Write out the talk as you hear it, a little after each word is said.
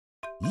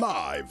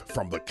Live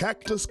from the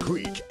Cactus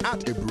Creek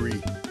at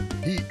Ibri,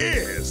 he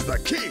is the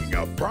king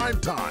of prime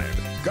time,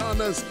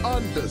 Ghana's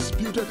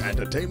undisputed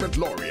entertainment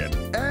laureate,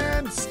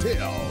 and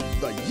still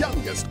the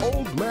youngest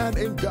old man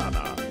in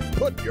Ghana.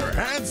 Put your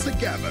hands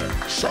together,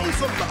 show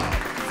some love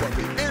for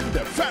the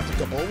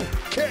indefatigable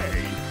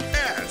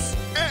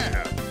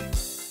KSM.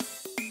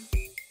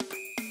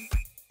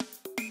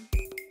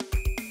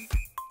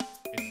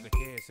 It's the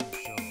KSM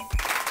Show.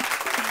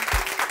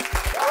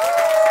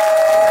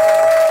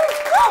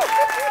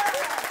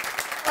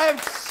 I am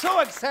so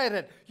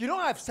excited. You know,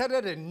 I've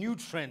started a new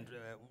trend.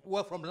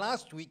 Well, from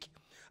last week,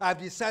 I've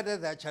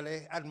decided that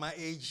actually, at my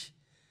age,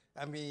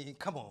 I mean,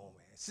 come on,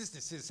 man.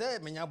 66,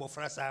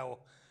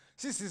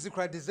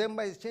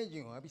 December is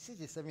changing. I'll be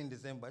 67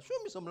 December. Show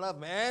me some love,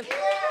 man.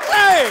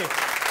 Hey!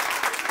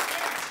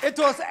 It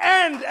was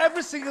end.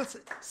 Every single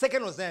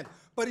second was end.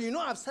 But you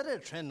know, I've started a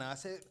trend now. I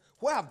said,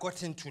 where I've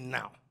gotten to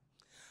now,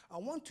 I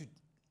want to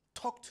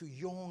talk to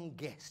young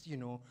guests, you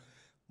know,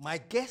 my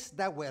guests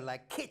that were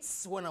like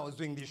kids when I was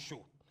doing this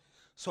show.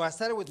 So I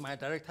started with my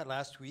director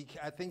last week.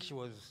 I think she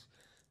was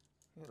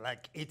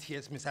like 8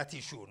 years, Miss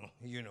Atishu,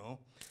 you know,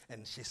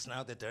 and she's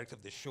now the director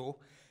of the show.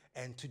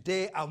 And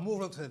today I'll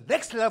move on to the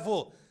next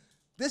level.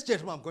 This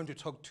gentleman I'm going to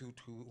talk to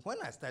when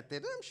I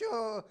started, I'm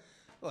sure,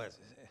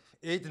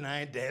 8,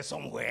 9 there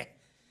somewhere.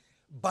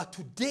 But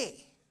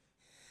today,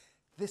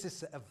 this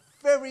is a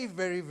very,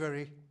 very,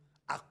 very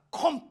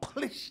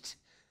accomplished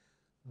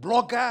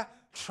blogger,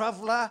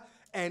 traveler,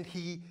 and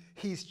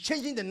he's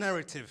changing the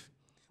narrative.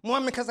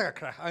 I'll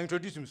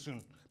introduce him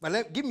soon,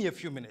 but give me a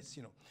few minutes,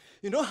 you know.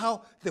 You know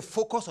how the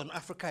focus on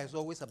Africa is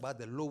always about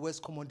the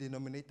lowest common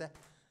denominator?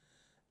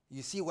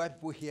 You see white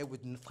people here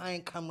with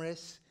fine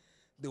cameras,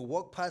 they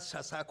walk past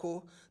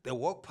Shasako, they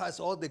walk past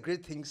all the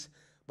great things,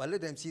 but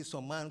let them see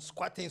some man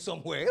squatting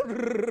somewhere.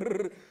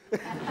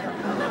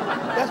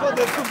 That's what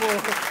they do.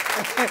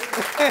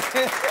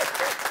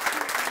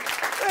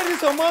 There is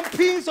someone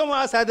peeing somewhere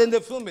outside, then they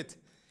film it.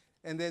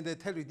 And then they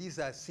tell you these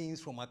are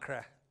scenes from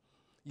Accra,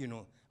 you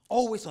know,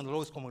 always on the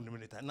lowest common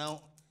denominator.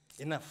 Now,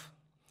 enough.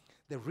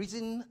 The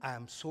reason I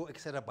am so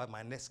excited about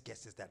my next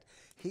guest is that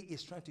he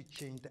is trying to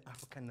change the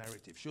African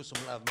narrative. Show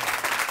some love, man.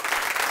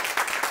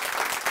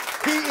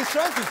 He is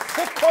trying to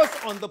focus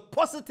on the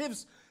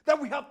positives that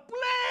we have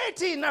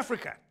plenty in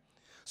Africa.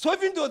 So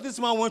even though this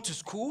man went to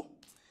school,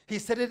 he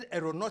studied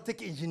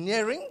aeronautic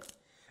engineering,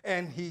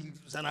 and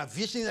he's an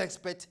aviation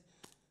expert,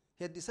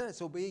 he had decided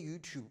to obey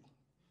YouTube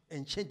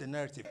and change the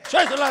narrative.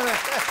 Show some love, man.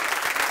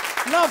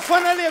 Now,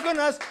 finally, you're going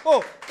to ask,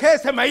 oh,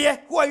 KSM,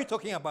 who are you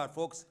talking about,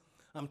 folks?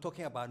 I'm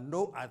talking about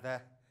no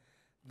other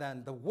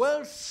than the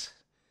world's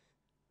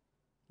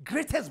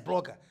greatest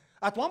blogger.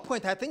 At one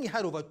point, I think he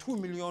had over 2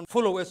 million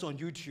followers on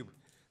YouTube.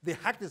 They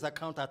hacked his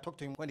account. I talked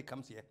to him when he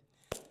comes here.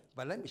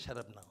 But let me shut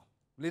up now.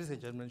 Ladies and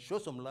gentlemen, show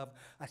some love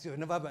as you've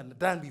never been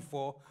done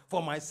before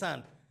for my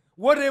son,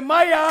 Wode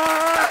Maya!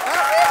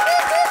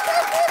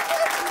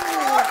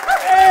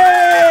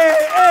 Hey!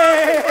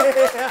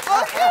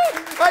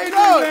 How you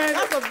doing, man?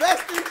 That's the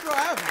best intro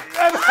ever.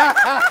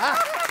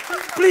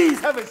 Please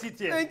have a seat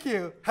here. Thank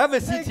you. Have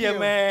a seat here,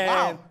 man.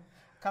 Wow.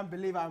 Can't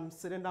believe I'm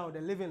sitting down with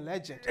a living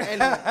legend. Anyway,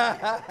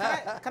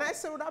 can I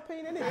sit without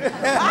paying anything?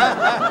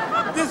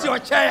 This is your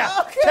chair.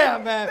 Okay. Chair,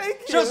 man.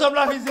 Thank you. Show some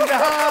love. He's in the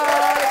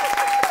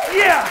house.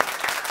 Yeah.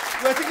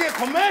 We're taking a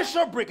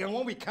commercial break, and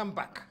when we come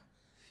back,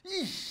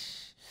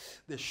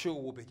 the show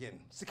will begin.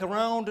 Stick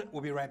around.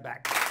 We'll be right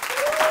back.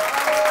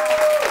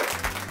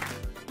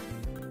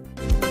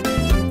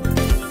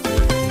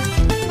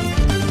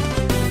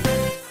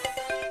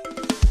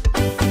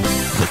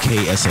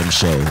 KSM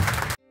Show.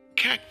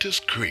 Cactus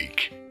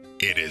Creek.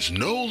 It is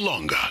no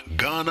longer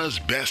Ghana's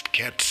best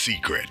kept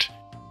secret.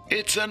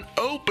 It's an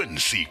open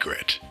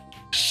secret.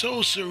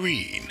 So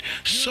serene,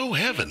 so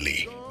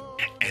heavenly.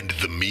 And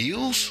the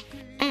meals?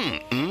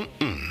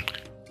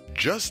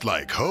 Just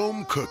like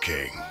home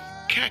cooking.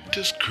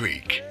 Cactus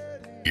Creek.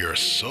 Your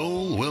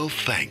soul will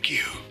thank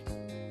you.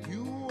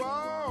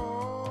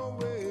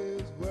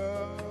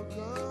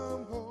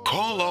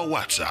 Call or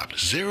WhatsApp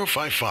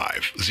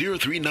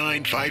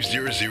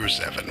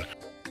 055-039-5007.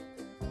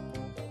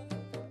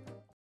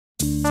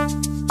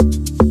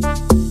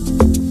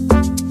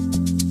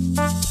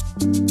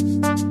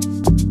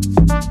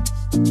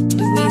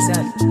 Louisa.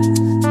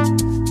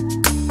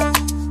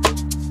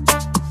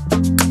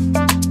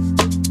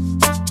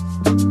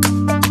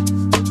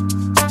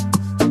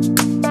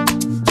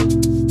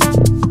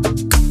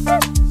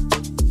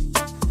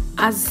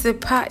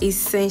 Azepa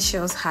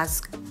Essentials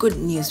has good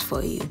news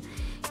for you.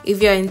 If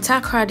you're in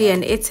Takoradi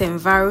and its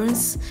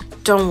environs,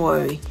 don't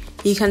worry.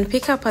 You can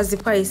pick up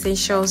Azepa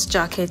Essentials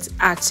jacket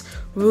at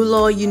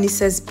Ruler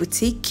Unisex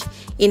Boutique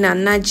in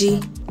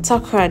Anaji,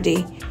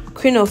 Takoradi,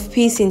 Queen of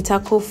Peace in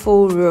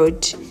Takofo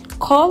Road.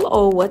 Call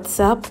or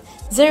WhatsApp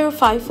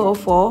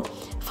 0544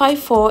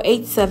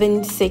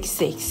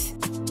 548766.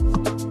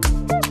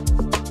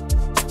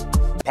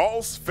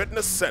 Pulse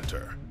Fitness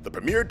Center, the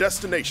premier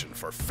destination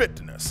for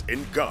fitness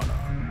in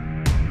Ghana.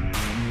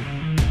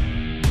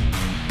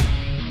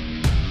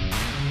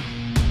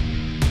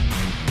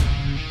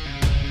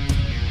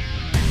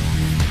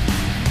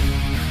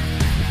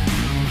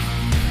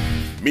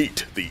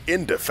 Meet the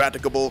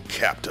indefatigable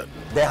captain.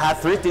 There are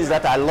 3 things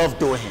that I love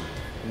doing.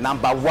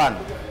 Number 1,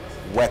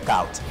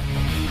 workout.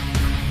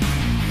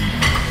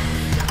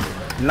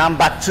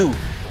 Number 2,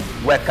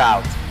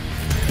 workout.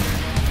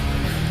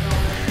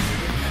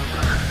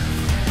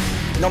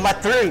 Number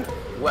 3,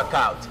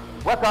 workout.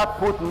 Workout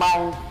put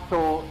mind,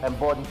 soul, and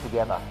body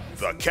together.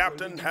 The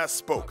captain has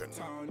spoken.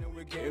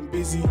 We're getting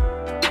busy.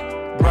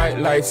 Bright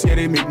lights, yeah,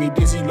 they make me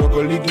dizzy.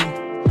 Logo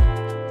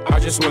liggy. I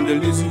just want the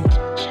Lizzie.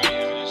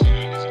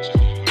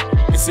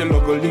 It's a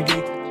logo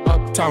liggy.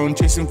 Uptown,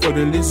 chasing for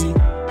the Lizzie.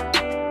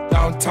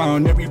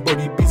 Downtown,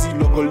 everybody busy.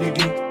 Logo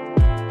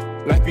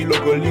liggy. Life be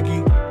logo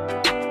liggy.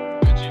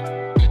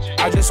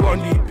 I just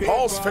want the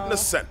Paul's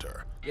Fitness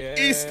Center,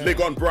 East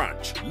Legon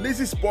Branch,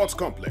 Lizzie Sports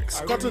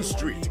Complex, Cotton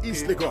Street,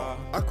 East Legon,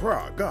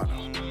 Accra,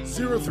 Ghana,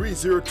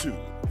 0302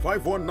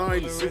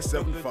 519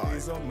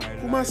 675.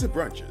 Kumasi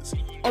branches,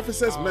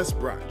 Officers Mess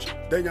Branch,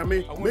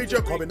 Denyame, Major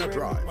Kobina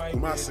Drive,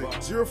 Kumasi,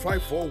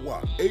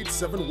 0541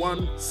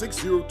 871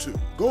 602.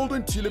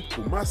 Golden Tulip,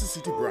 Kumasi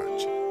City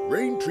Branch,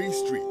 Rain Tree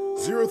Street,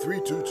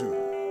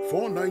 0322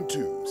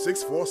 492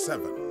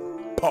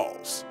 647.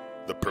 Paul's,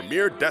 the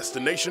premier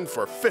destination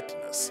for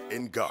fitness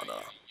in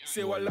Ghana.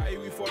 say what lie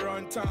we for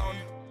run town.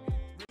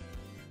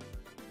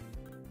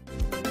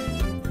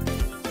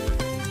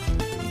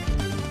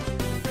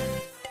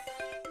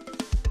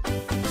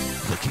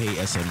 The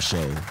KSM Show.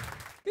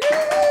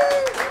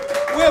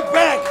 We're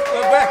back.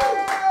 We're back.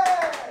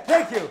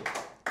 Thank you.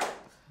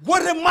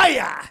 What am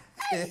I?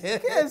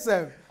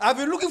 KSM. I've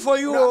been looking for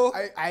you. No,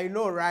 I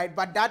know, right?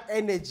 But that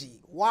energy,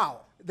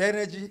 wow. The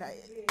energy.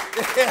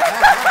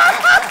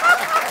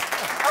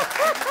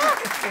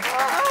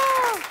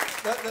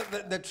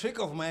 The trick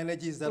of my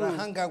energy is that I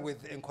hang out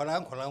with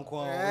Nkola.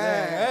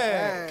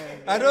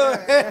 I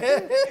don't.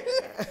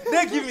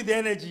 They give me the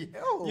energy.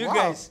 Oh, you wow.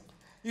 guys,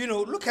 you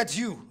know, look at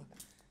you.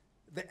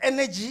 The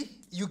energy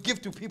you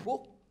give to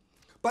people,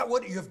 but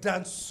what you have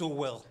done so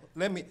well.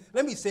 Let me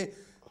say,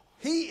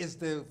 he is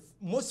the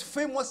most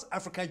famous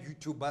African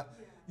YouTuber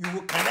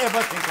you can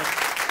ever think of.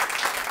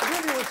 I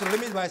don't even want to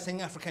limit by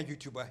saying African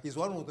YouTuber. He's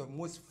one of the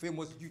most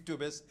famous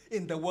YouTubers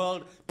in the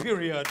world,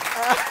 period.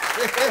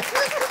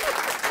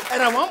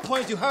 And at one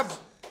point you have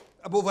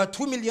over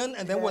 2 million,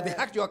 and then what, they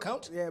hacked your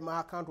account? Yeah, my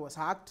account was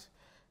hacked.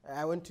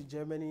 I went to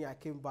Germany, I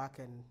came back,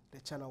 and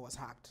the channel was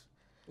hacked.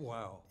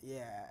 Wow.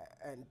 Yeah,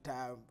 and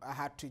I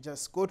had to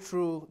just go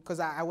through, because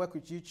I work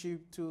with YouTube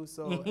too,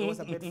 so it was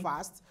a bit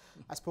fast.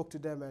 I spoke to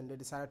them, and they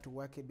decided to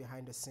work it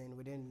behind the scene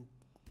within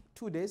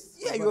 2 days.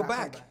 Yeah, you were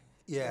back.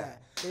 Yeah.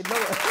 They know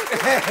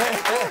yeah,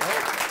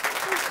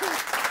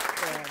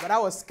 but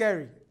that was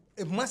scary.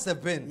 It must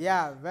have been.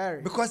 Yeah,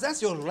 very. Because that's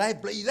your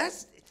lifeblood.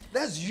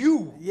 That's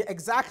you. Yeah,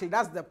 exactly.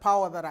 That's the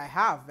power that I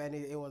have, and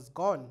it was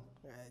gone.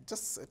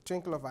 Just a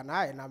twinkle of an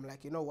eye, and I'm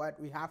like, you know what?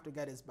 We have to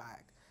get his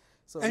back.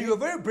 So And you were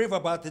very brave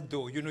about it,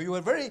 though. You know, you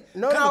were very...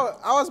 No,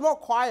 I was more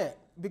quiet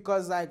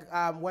because, like,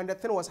 when the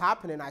thing was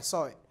happening, I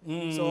saw it.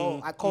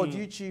 So I called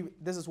YouTube.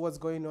 This is what's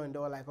going on. And they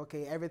were like,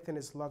 okay, everything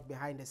is locked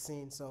behind the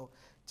scenes, so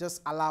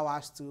just allow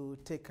us to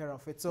take care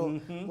of it. So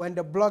when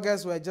the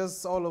bloggers were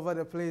just all over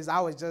the place,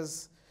 I was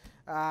just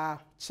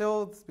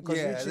chilled because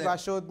YouTube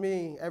showed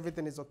me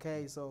everything is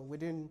okay. So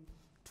within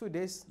 2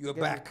 days, You're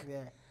back.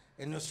 Yeah.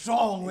 And you're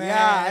strong, man.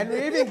 Yeah, and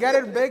we even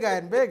getting bigger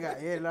and bigger,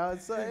 you know.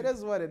 So it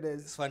is what it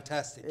is. It's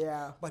fantastic.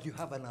 Yeah. But you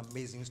have an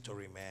amazing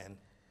story, man.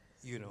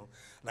 You know,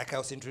 like I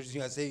was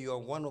introducing you, I say you are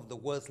one of the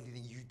world's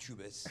leading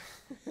YouTubers.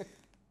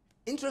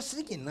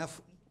 Interesting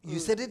enough, you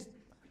said it,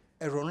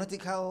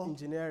 aeronautical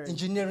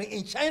engineering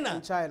in China.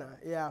 In China,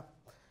 yeah.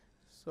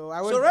 So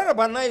I So right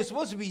about now, you're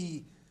supposed to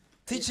be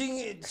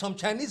teaching some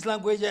Chinese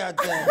language at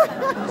some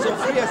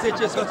free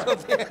SHS or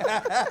something.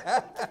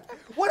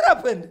 What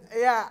happened?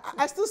 Yeah,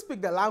 I still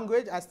speak the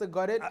language. I still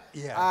got it.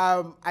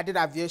 I did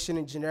aviation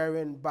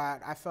engineering,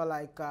 but I felt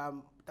like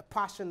the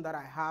passion that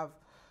I have,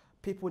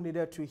 people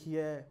needed to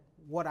hear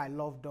what I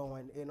love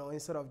doing, you know,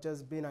 instead of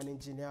just being an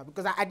engineer.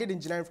 Because I did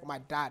engineering for my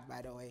dad,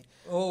 by the way.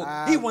 Oh,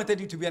 he wanted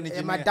you to be an engineer.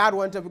 And my dad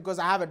wanted, because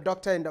I have a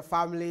doctor in the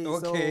family,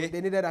 so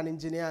they needed an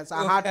engineer. So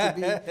I had to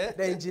be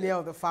the engineer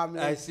of the family.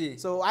 I see.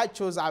 So I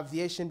chose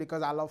aviation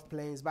because I love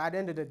planes. But at the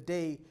end of the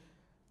day,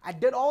 I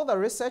did all the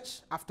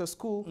research after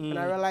school, and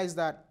I realized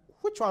that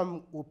which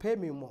one will pay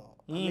me more?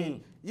 I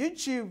mean,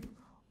 YouTube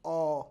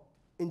or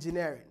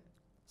engineering?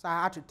 So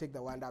I had to take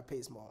the one that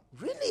pays more.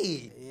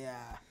 Really?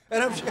 Yeah.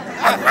 And I'm sure, I'm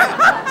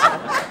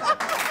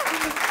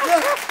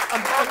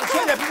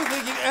sure there are people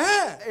thinking,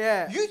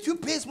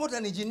 YouTube pays more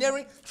than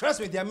engineering.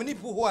 Trust me, there are many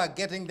people who are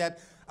getting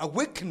that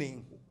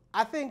awakening.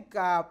 I think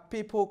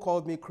people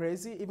called me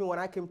crazy. Even when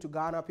I came to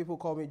Ghana, people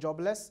called me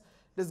jobless.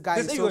 This guy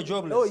They is say so, you were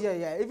jobless? Oh, yeah,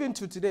 yeah. Even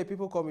to today,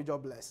 people call me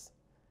jobless.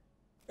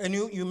 And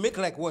you make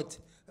like what?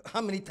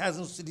 How many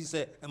thousands of cities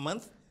a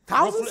month?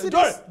 Thousands of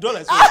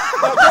Dollars.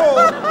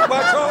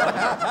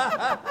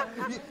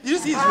 You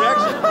see his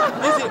reaction?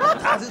 You see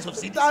thousands of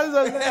cities. Thousands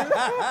of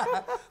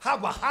How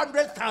about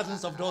hundreds,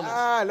 thousands of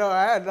dollars? No.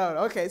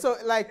 Okay, so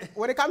like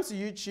when it comes to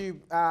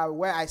YouTube,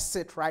 where I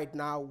sit right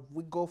now,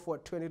 we go for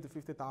 $20,000 to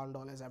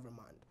 $50,000 every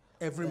month.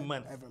 Every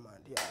month? Every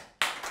month, yeah.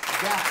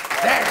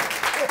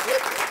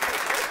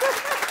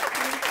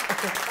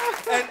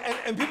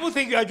 And people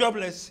think you are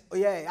jobless.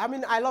 Yeah, I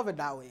mean, I love it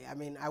that way. I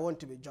mean, I want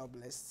to be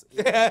jobless.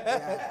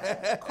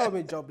 Yeah, call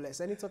me jobless,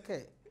 and it's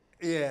okay.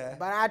 Yeah.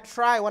 But I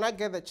try, when I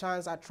get the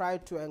chance, I try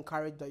to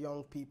encourage the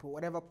young people.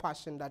 Whatever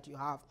passion that you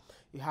have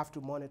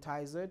to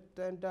monetize it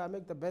and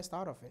make the best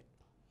out of it.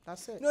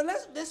 That's it. No,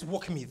 let's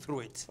walk me through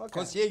it.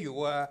 Because here you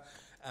were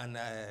an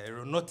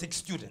aeronautic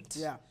student.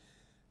 Yeah.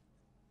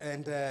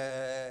 And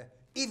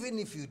even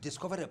if you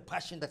discovered a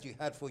passion that you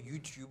had for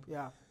YouTube,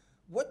 yeah.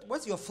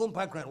 What's your film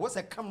background? What's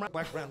the camera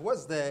background?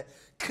 What's the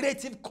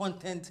creative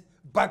content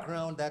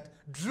background that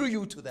drew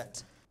you to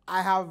that?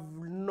 I have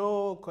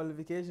no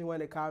qualification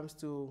when it comes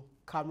to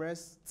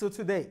cameras till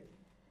today.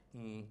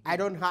 I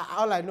don't have,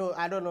 all I know,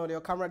 I don't know,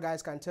 your camera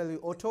guys can tell you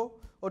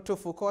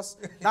autofocus.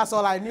 That's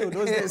all I knew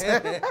those days.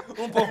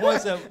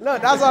 No,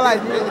 that's all I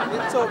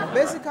knew. So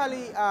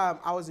basically,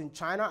 I was in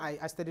China.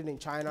 I studied in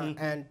China,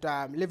 and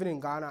living in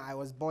Ghana, I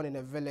was born in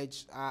a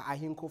village,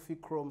 Ahinkofi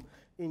Krom,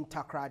 in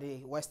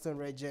Takrady, Western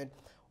region.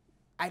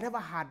 I never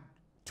had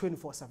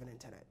 24/7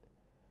 internet.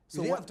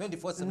 So you didn't have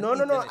 24/7 No.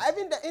 internet? I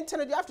mean, the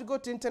internet, you have to go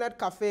to internet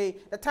cafe.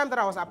 The time that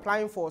I was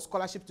applying for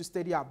scholarship to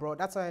study abroad,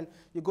 that's when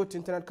you go to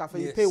internet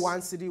cafe, you pay 1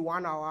 cedi,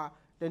 1 hour,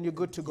 then you're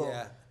good to go.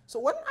 Yeah. So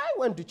when I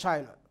went to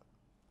China,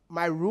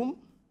 my room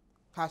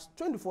has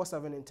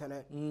 24/7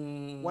 internet.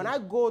 When I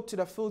go to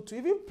the field to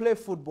even play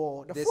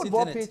football, the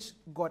football pitch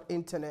got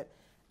internet.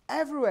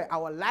 Everywhere,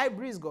 our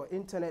libraries got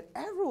internet.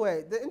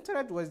 Everywhere, the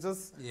internet was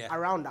just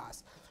around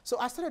us. So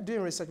I started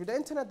doing research. With the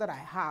internet that I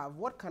have,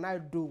 what can I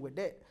do with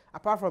it,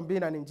 apart from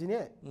being an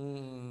engineer?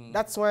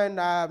 That's when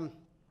a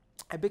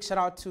big shout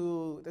out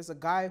to, there's a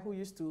guy who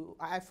used to,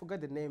 I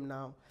forget the name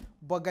now,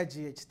 Bugger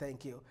GH,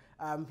 thank you.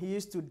 He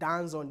used to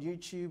dance on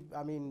YouTube,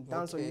 on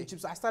YouTube.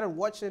 So I started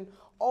watching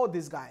all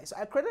these guys. So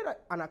I created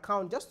an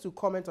account just to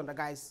comment on the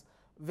guys'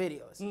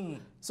 videos.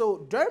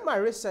 So during my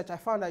research, I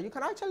found that you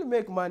can actually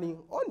make money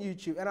on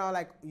YouTube. And I was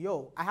like,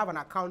 yo, I have an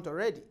account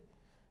already.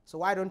 So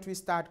why don't we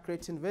start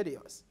creating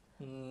videos?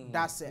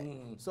 That's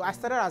it. So I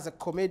started as a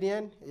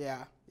comedian.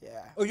 Yeah.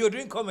 Oh, you're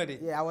doing comedy?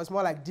 Yeah, I was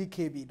more like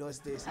DKB those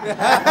days. I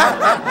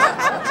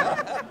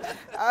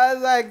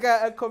was like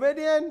a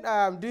comedian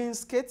doing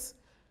skits.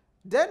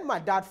 Then my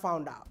dad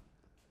found out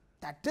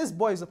that this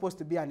boy is supposed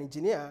to be an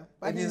engineer.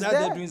 But and he's out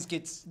there doing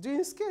skits?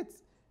 Doing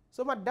skits.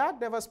 So my dad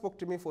never spoke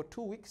to me for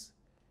 2 weeks.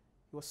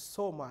 He was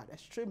so mad,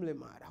 extremely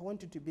mad. I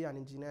wanted to be an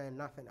engineer and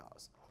nothing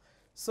else.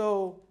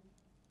 So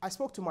I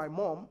spoke to my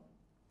mom,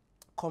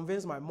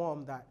 convinced my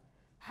mom that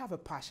I have a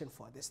passion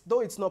for this.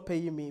 Though it's not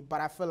paying me, but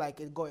I feel like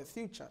it got a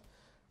future.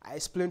 I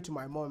explained to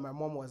my mom, and my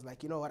mom was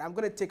like, you know what, I'm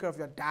going to take care of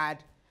your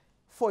dad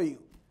for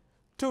you.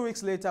 2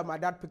 weeks later, my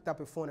dad picked up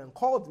a phone and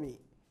called me.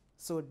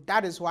 So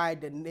that is why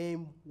the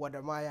name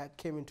Wode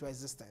came into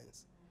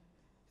existence.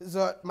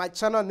 So my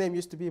channel name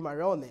used to be my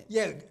real name.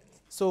 Yeah.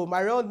 So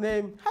my real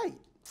name, hey,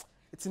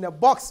 it's in a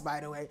box, by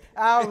the way.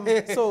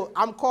 So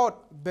I'm called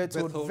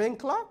Bertold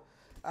Winkler.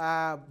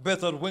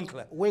 Bertold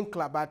Winkler.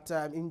 Winkler, but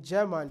in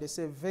German they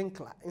say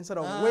Winkler instead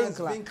of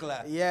Winkler.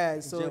 Winkler.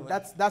 Yeah, so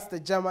that's the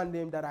German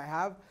name that I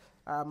have.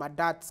 My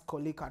dad's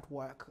colleague at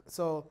work.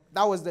 So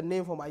that was the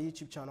name for my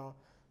YouTube channel.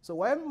 So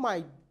when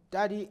my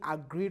daddy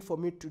agreed for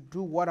me to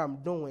do what I'm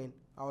doing,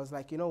 I was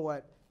like, you know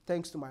what?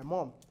 Thanks to my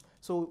mom.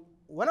 So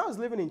when I was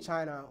living in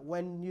China,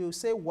 when you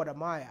say Wode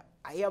Maya,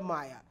 I am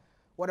Maya.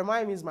 Wode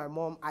Maya means my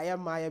mom. I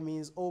am Maya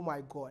means, oh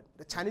my God.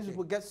 The Chinese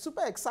people get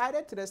super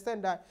excited to the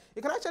extent that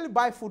you can actually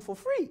buy food for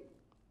free.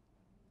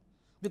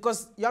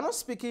 Because you're not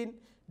speaking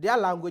their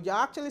language, you're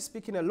actually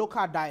speaking a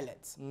local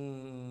dialect.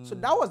 So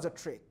that was the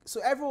trick.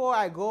 So everywhere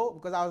I go,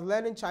 because I was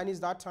learning Chinese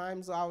that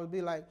time, so I would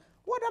be like,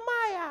 Wode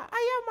Maya,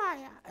 I am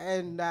Maya.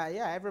 And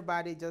yeah,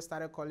 everybody just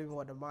started calling me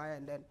Wode Maya,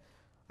 and then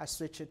I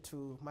switched it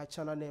to my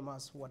channel name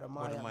as Wode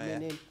Maya,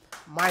 meaning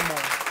my mom.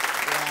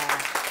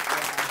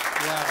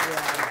 Yeah.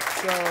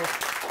 So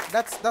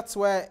that's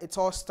where it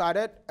all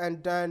started.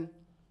 And then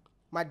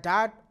my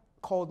dad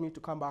called me to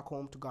come back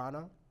home to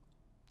Ghana.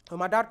 When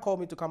my dad called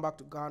me to come back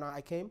to Ghana,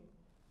 I came.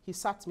 He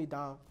sat me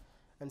down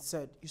and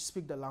said, you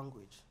speak the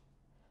language.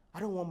 I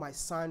don't want my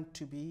son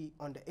to be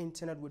on the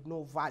internet with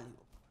no value.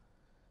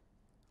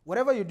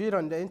 Whatever you did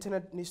on the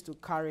internet needs to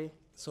carry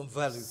some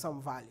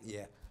value.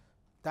 Yeah.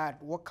 Dad,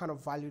 what kind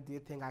of value do you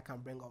think I can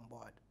bring on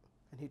board?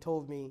 And he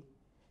told me,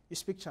 you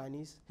speak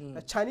Chinese.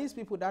 The Chinese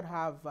people that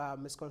have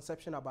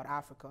misconception about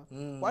Africa,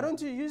 why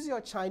don't you use your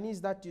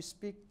Chinese that you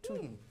speak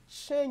to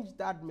change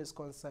that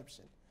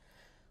misconception?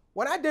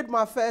 When I did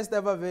my first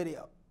ever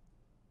video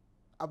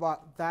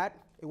about that,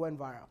 it went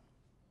viral.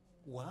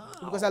 Wow.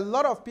 Because a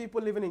lot of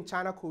people living in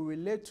China could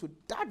relate to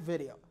that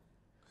video.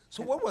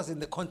 So what was in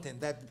the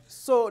content?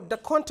 So the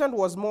content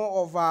was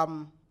more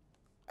of,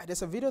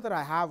 there's a video that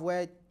I have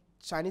where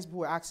Chinese people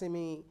were asking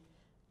me,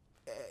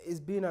 is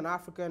being an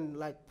African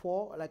like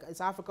poor? Like, is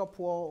Africa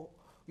poor?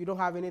 You don't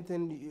have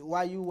anything.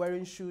 Why are you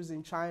wearing shoes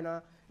in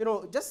China? You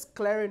know, just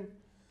clearing.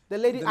 The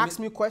lady asked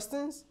me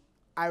questions.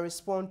 I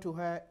respond to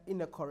her in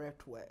the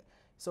correct way.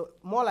 So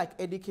more like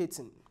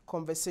educating,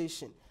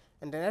 conversation.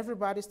 And then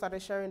everybody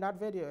started sharing that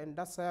video, and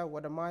that's how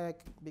Wode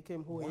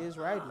became who he is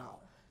right now.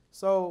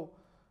 So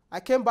I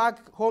came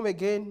back home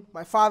again.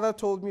 My father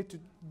told me to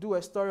do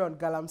a story on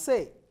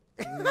Galamsey.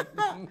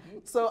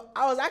 So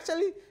I was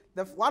actually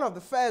one of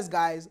the first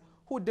guys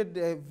who did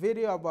the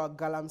video about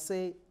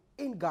Galamsey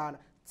in Ghana.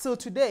 Till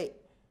today,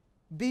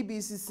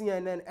 BBC,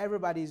 CNN,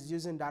 everybody is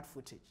using that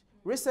footage.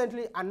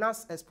 Recently,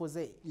 Anas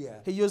Expose,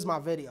 he used my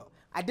video.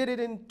 I did it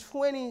in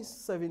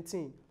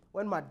 2017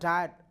 when my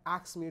dad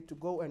asked me to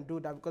go and do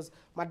that because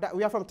my dad,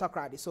 we are from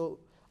Takrady, so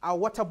our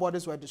water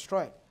bodies were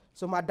destroyed.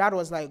 So my dad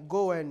was like,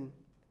 go and,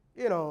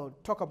 you know,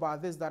 talk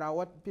about this, that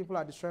people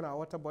are destroying our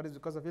water bodies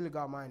because of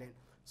illegal mining.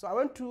 So I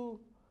went to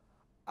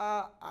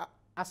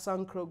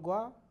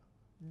Asankrogwa,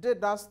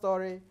 did that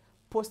story,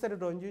 posted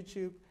it on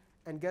YouTube,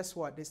 and guess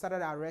what? They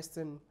started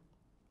arresting,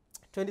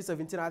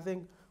 2017, I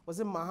think, was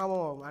it Mahama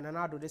or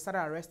Ananado? They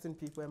started arresting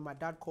people, and my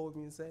dad called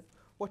me and said,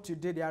 what you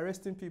did, they're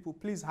arresting people,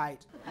 please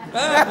hide.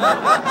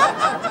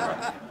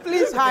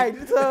 Please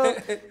hide. So,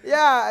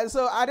 yeah,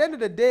 so at the end of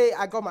the day,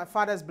 I got my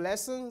father's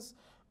blessings,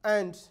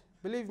 and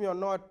believe me or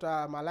not,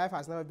 my life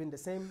has never been the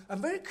same.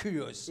 I'm very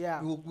curious.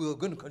 Yeah. We're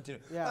going to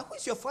continue. Yeah.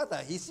 Who's your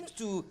father? He seems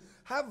to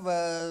have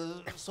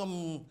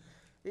some,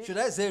 should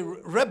I say,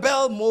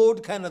 rebel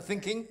mode kind of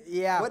thinking.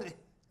 Yeah.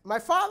 My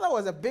father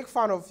was a big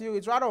fan of you.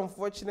 It's rather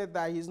unfortunate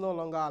that he's no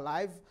longer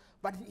alive,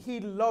 but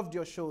he loved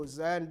your shows.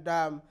 And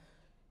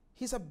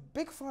he's a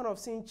big fan of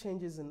seeing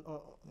changes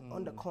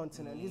on the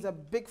continent. He's a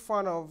big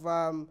fan of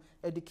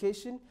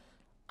education.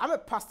 I'm a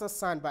pastor's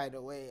son, by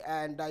the way.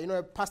 And, you know,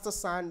 a pastor's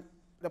son,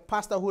 the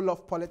pastor who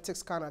loved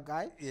politics kind of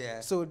guy. Yeah.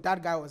 So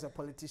that guy was a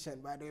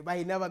politician, by the way. But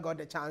he never got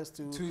the chance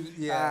to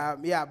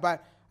yeah.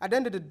 But at the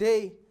end of the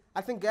day,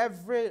 I think I'm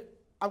going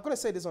to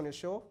say this on your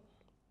show.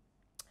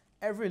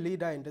 Every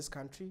leader in this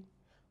country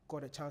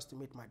got a chance to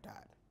meet my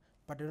dad,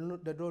 but they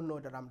don't know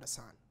that I'm the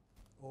son.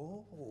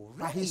 Oh, really?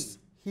 But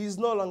he's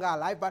no longer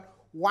alive, but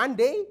one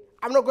day,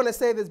 I'm not going to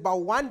say this,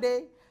 but one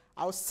day,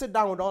 I'll sit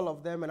down with all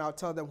of them and I'll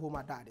tell them who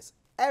my dad is.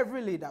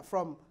 Every leader,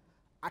 from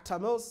Atta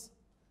Mills,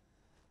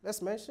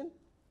 let's mention,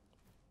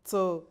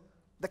 to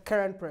the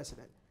current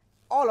president,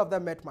 all of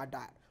them met my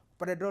dad,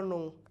 but they don't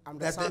know I'm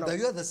the son.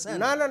 You're the son?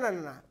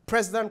 No.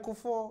 President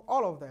Kufuor,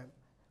 all of them.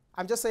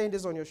 I'm just saying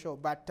this on your show,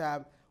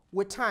 but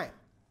with time,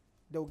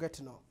 they'll get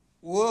to know.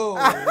 Whoa.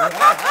 With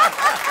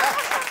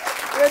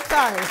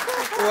time.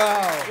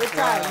 Wow. With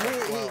time.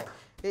 Wow.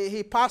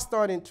 He passed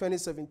on in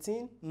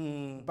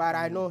 2017, but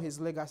I know his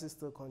legacy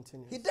still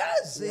continues. He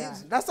does. Yeah.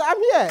 That's why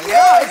I'm here.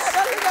 Yes.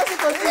 That legacy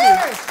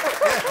continues.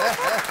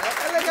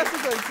 That legacy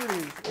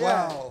continues. Yeah.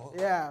 Wow.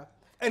 Yeah.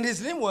 And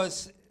his name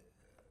was...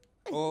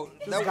 Oh,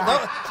 I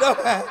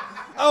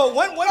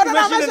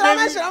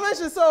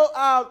mentioned. So,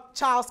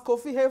 Charles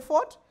Kofi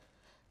Hayford.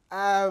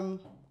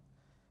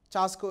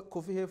 Charles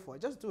Kofi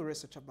Hayford. Just do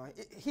research about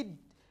it.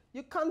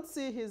 You can't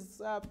see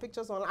his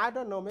pictures on, I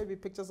don't know, maybe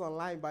pictures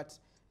online, but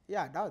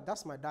yeah,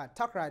 that's my dad.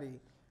 Takrady.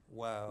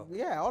 Wow.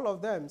 Yeah, all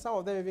of them. Some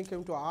of them even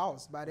came to our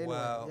house, but anyway,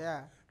 wow.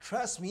 Yeah.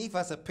 Trust me, if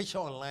there's a picture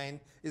online,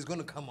 it's going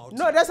to come out.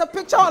 No, there's a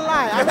picture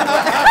online.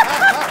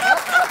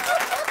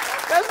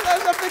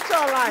 There's a picture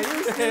online.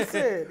 You see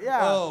it.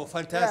 Yeah. Oh,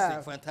 fantastic,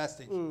 yeah.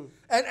 Fantastic.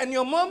 And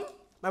your mom?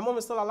 My mom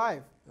is still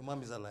alive. Your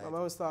mom is alive. My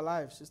mom is still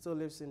alive. She still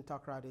lives in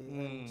Takrady.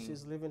 And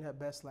she's living her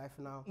best life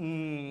now.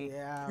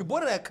 Yeah. You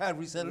bought her a car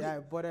recently? Yeah, I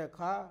bought her a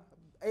car.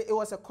 It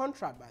was a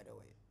contract, by the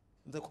way.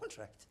 The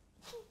contract?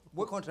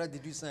 What contract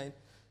did you sign?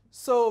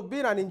 So,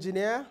 being an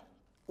engineer,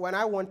 when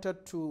I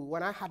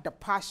had the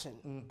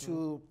passion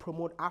to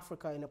promote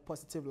Africa in a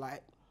positive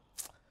light,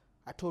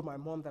 I told my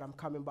mom that I'm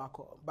coming back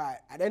home.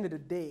 But at the end of the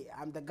day,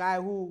 I'm the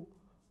guy who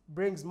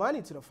brings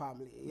money to the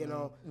family, you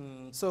know.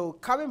 So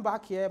coming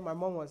back here, my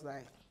mom was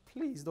like,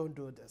 please don't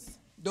do this.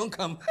 Don't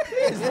come.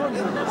 Please don't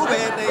do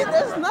this.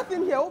 There's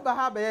nothing here.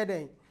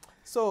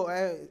 So, so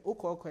at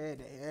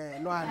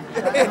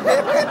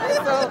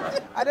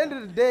the end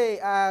of the day,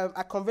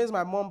 I convinced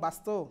my mom, but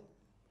still,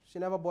 she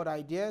never bought the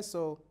idea.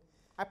 So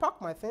I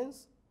packed my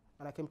things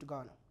and I came to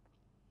Ghana.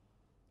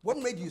 What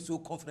made you so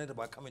confident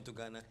about coming to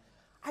Ghana?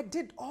 I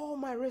did all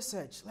my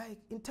research, like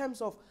in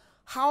terms of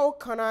how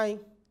can I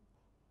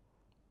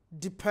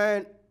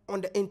depend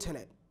on the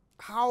internet?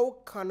 How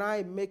can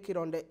I make it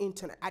on the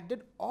internet? I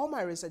did all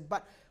my research,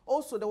 but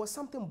also there was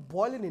something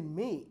boiling in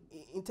me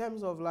in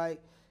terms of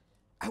like,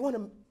 I want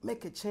to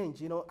make a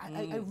change, you know?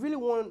 I really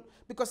want,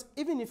 because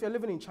even if you're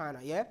living in China,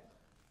 yeah?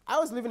 I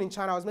was living in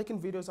China, I was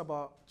making videos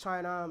about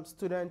China,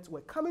 students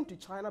were coming to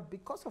China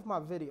because of my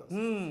videos.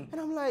 And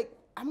I'm like,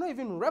 I'm not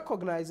even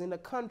recognizing the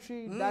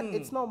country that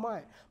it's not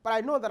mine. But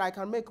I know that I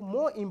can make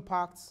more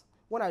impact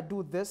when I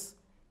do this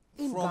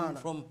in Ghana,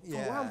 from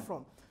where I'm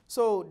from.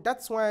 So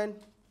that's when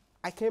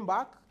I came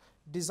back,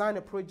 designed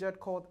a project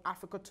called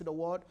Africa to the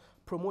World,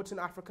 promoting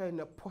Africa in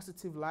a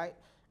positive light.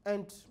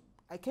 And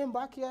I came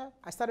back here.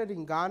 I started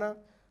in Ghana.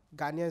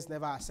 Ghanaians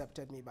never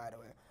accepted me, by the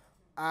way.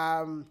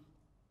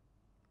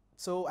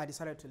 So I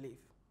decided to leave.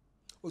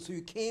 Oh, so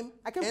you came?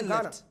 I came to and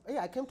Ghana. left.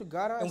 Yeah, I came to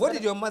Ghana. And what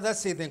did your mother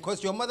say then?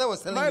 Because your mother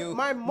was telling you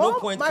my no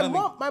point coming.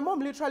 My mom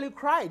literally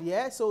cried.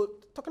 Yeah. So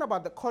talking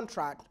about the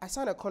contract, I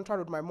signed a contract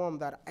with my mom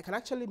that I can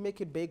actually make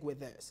it big with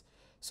this.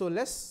 So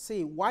let's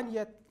say 1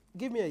 year,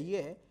 give me a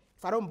year.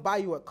 If I don't buy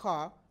you a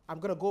car, I'm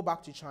gonna go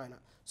back to China.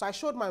 So I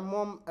showed my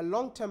mom a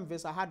long-term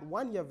visa. I had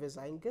 1 year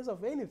visa in case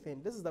of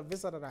anything. This is the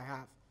visa that I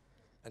have.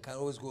 I can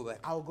always go back.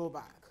 I'll go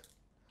back.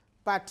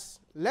 But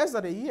less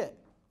than a year,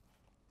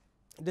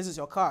 this is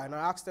your car. And I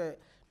asked her,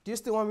 do you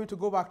still want me to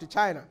go back to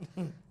China?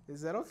 He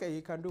said, okay,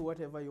 you can do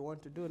whatever you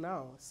want to do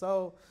now.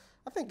 So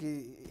I think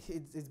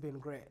it's been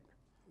great.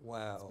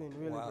 Wow. It's been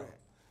really great.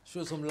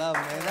 Show some love,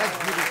 man. That's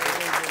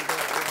beautiful.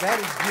 That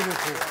is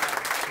beautiful.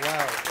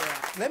 Wow.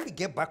 Yeah. Let me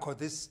get back on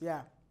this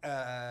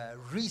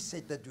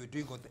research that you're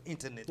doing on the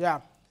internet.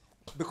 Yeah.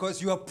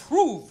 Because you have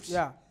proved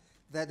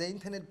that the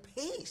internet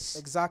pays.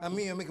 Exactly. I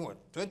mean, you're making what,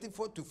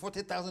 $24,000 to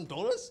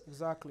 $40,000?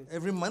 Exactly.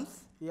 Every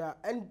month? Yeah,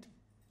 and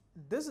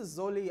this is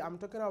only, I'm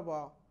talking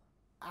about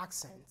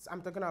accents.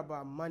 I'm talking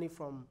about money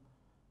from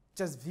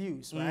just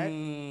views,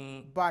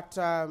 right? But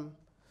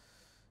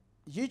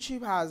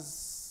YouTube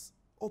has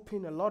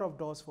opened a lot of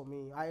doors for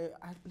me. I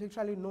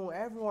literally know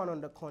everyone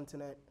on the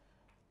continent.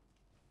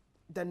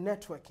 The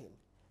networking,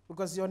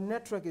 because your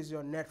network is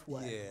your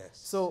network. Yes.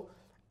 So,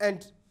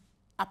 and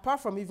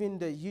apart from even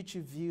the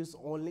YouTube views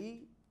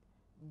only,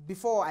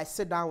 before I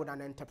sit down with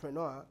an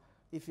entrepreneur,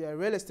 if you're a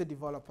real estate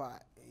developer,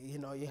 you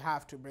know, you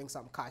have to bring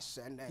some cash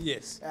and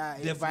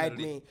invite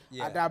me.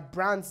 There are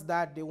brands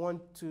that they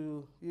want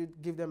to, you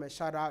give them a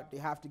shout out, they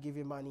have to give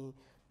you money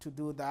to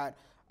do that.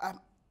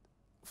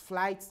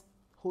 Flights,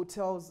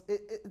 hotels,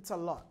 it's a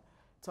lot.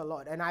 It's a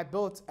lot. And I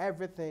built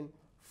everything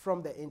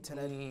from the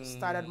internet,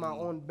 started my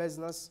own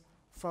business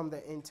from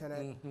the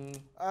internet.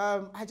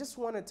 I just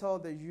want to tell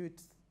the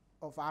youth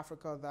of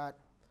Africa that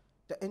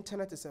the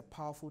internet is a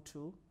powerful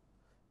tool,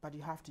 but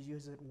you have to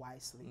use it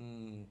wisely.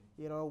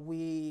 You know,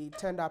 we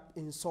tend up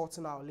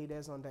insulting our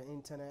leaders on the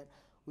internet.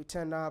 We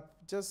tend up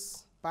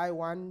just buy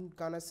one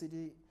Ghana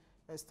city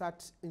and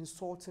start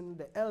insulting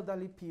the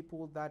elderly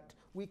people that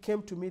we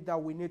came to meet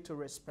that we need to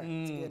respect,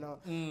 you know.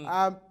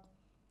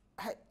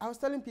 I was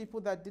telling people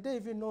that, did they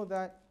even know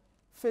that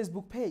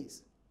Facebook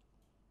pays?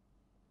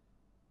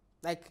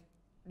 Like,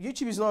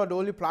 YouTube is not the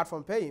only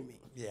platform paying me.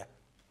 Yeah.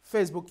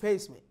 Facebook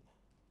pays me.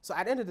 So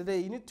at the end of the day,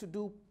 you need to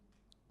do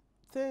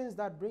things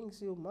that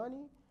brings you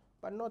money,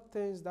 but not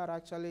things that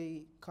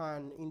actually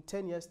can, in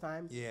 10 years'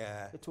 time,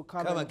 it will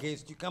come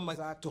against you, come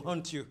to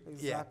hunt you.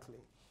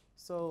 Exactly.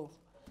 So,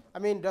 I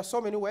mean, there's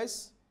so many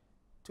ways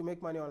to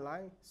make money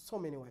online, so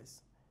many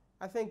ways.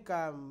 I think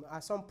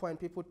at some point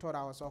people thought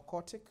I was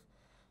occultic.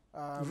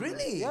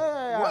 Really?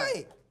 Yeah.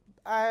 Why?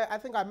 I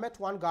think I met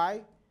one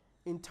guy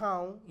in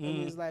town,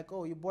 and he's like,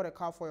 oh, you bought a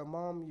car for your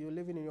mom, you're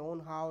living in your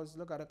own house,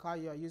 look at the car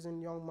you're using,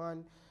 young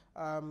man.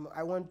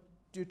 I want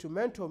you to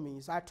mentor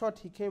me. So I thought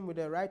he came with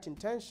the right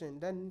intention.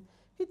 Then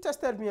he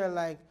tested me and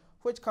like,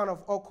 which kind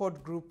of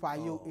awkward group are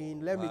you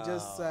in? Let me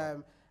just,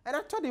 and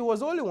I thought he was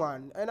the only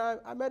one. And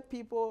I met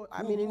people,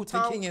 I mean, in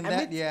town,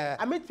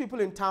 I met people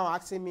in town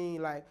asking me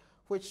like,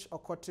 which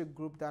occultic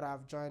group that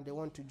I've joined, they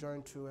want to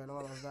join to and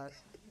all of that.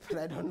 But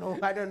I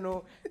don't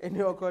know any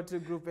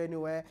occultic group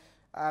anywhere.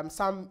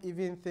 Some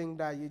even think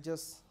that you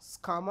just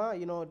scammer,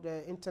 you know,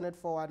 the internet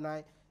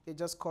 419, you're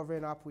just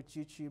covering up with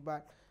YouTube.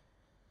 But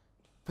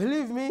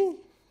believe me,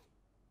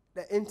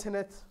 the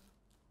internet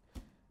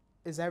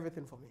is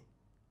everything for me.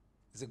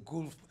 It's a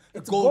gold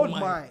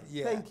mine.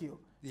 Yeah. Thank you.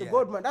 It's a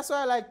gold mine. That's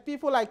why, like,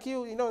 people like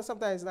you, you know,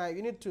 sometimes like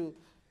you need to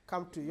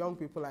come to young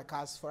people like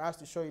us for us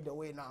to show you the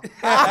way now.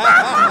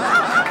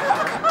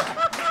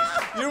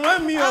 You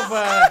remind me of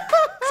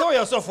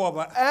your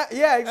software.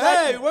 Yeah,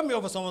 exactly. You remind me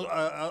of a song,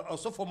 a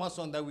software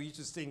song that we used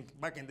to sing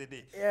back in the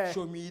day. Yeah.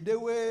 Show me the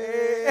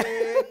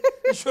way.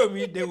 Show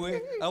me the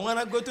way. I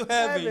wanna go to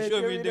heaven.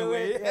 Show me the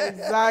way.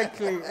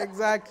 Exactly.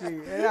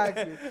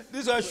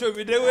 This one, show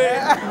me the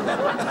way.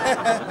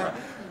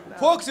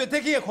 Folks, we're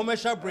taking a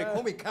commercial break.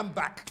 When we come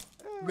back,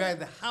 we're in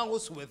the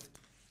house with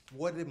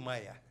Wode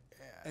Maya.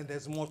 And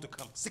there's more to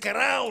come. Stick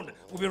around.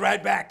 We'll be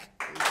right back.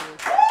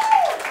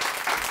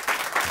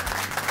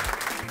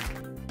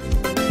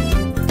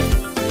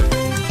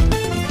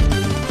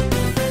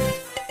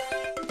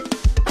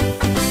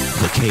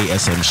 The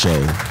KSM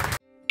Show.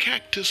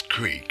 Cactus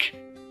Creek.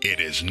 It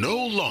is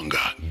no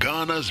longer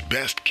Ghana's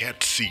best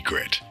kept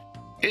secret.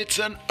 It's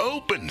an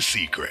open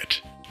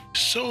secret.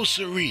 So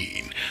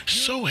serene,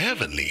 so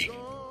heavenly.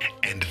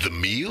 And the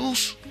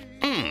meals?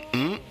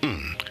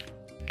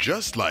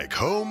 Just like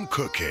home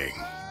cooking.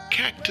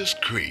 Cactus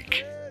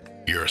Creek.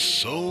 Your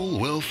soul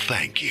will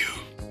thank you.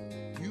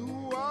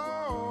 You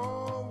are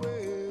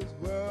always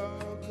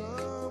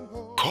welcome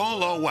home.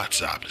 Call or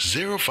WhatsApp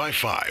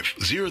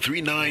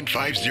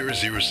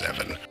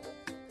 055-039-5007.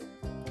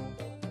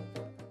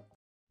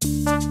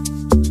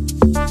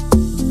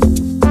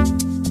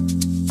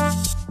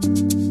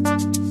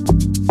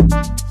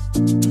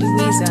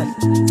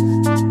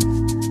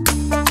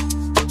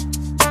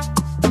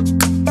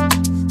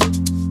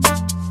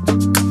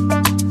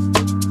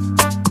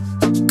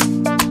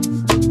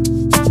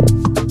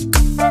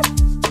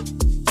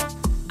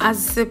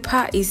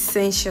 Azipa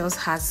Essentials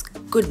has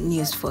good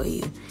news for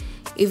you.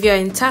 If you're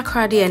in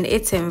Takoradi and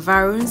its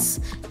environs,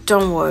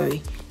 don't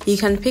worry. You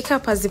can pick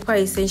up Azipa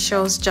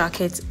Essentials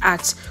jacket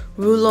at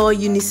Ruler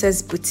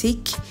Unisex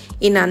Boutique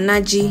in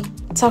Anaji,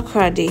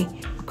 Takoradi,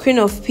 Queen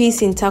of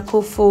Peace in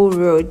Takofo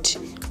Road.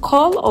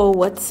 Call or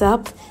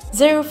WhatsApp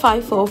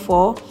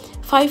 0544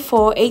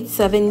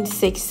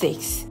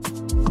 548766.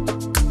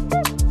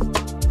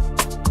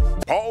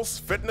 Paul's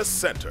Fitness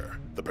Center,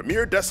 the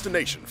premier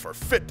destination for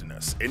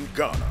fitness in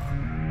Ghana.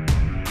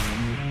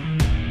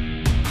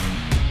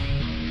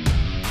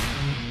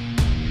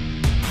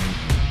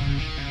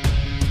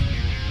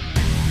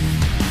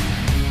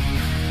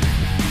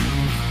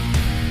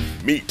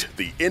 Meet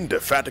the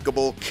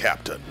indefatigable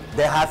captain.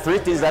 There are 3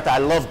 things that I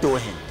love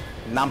doing.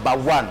 Number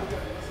 1,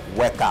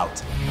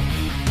 workout.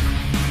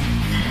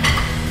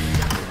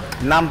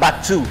 Number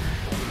 2,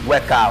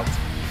 workout.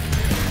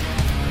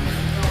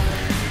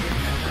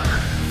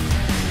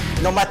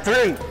 Number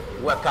 3,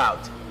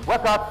 workout.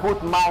 Workout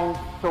put mind,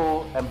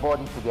 soul, and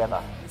body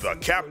together. The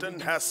captain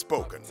has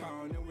spoken.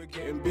 We're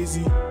getting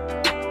busy.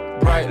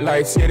 Bright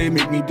lights, yeah, they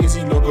make me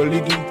dizzy. Logo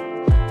liggy.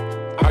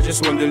 I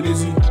just want the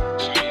Lizzie.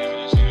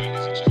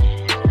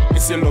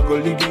 It's a logo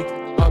liggy.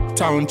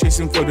 Uptown,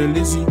 chasing for the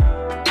Lizzie.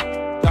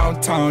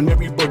 Downtown,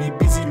 everybody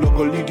busy.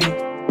 Logo liggy.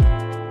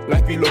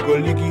 Like we logo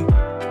liggy.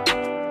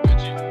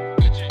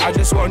 I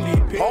just want the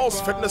Paul's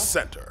Fitness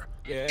Center,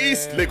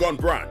 East Legon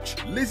Branch,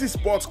 Lizzie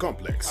Sports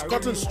Complex,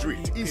 Cotton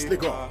Street, East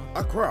Legon,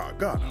 Accra,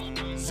 Ghana,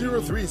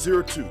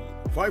 0302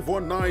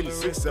 519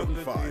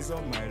 675.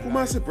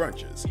 Kumasi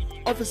branches,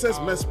 Officers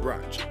Mess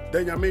Branch,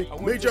 Denyame,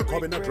 Major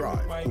Kobina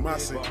Drive,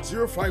 Kumasi,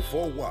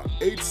 0541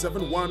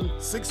 871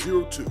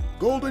 602.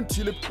 Golden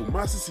Tulip,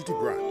 Kumasi City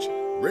Branch,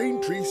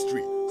 Raintree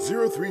Street,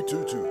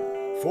 0322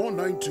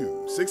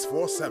 492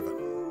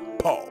 647.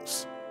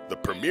 Paul's, the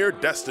premier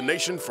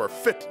destination for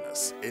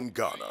fitness in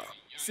Ghana.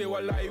 Say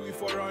what lie we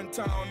for around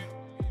town.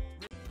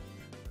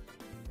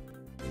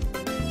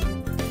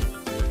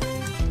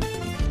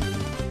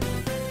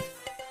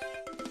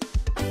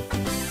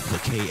 The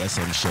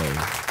KSM Show.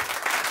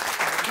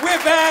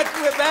 We're back.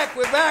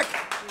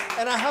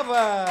 And I have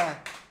a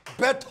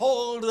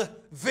Bertold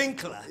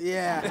Winkler.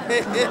 Yeah.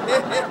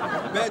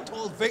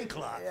 Bertold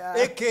Winkler,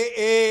 Yeah.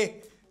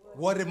 a.k.a.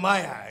 Wode.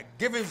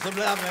 Give him some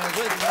love, man.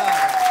 Give him some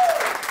love.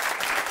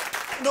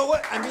 No,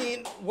 what I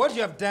mean, what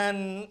you have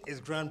done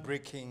is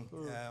groundbreaking.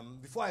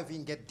 Before I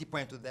even get deeper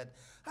into that,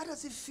 how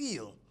does it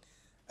feel?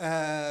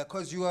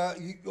 Because you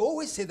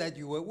always say that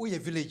you were a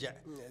villager.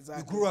 Yeah,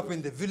 exactly. You grew up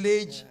in the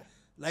village,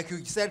 like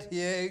you said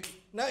here.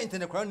 Now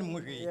internet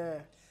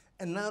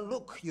and now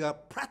look, you are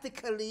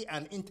practically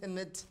an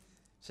internet.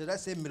 Should I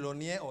say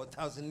millionaire or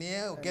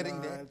thousandaire or getting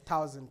there?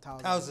 Thousands.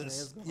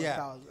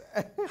 Yeah.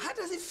 How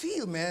does it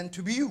feel, man,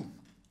 to be you?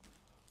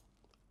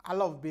 I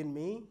love being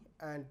me,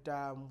 and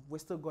we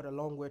still got a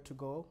long way to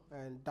go,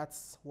 and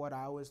that's what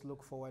I always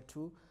look forward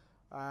to.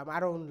 I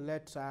don't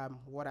let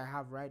what I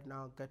have right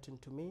now get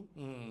into me.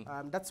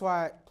 That's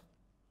why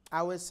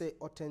I always say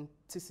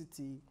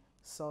authenticity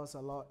sells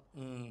a lot.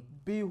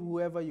 Be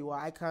whoever you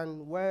are. I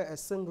can wear a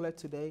singlet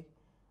today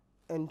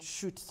and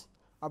shoot.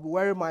 I'll be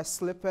wearing my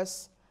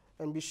slippers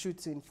and be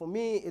shooting. For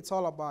me, it's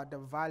all about the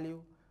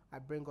value I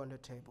bring on the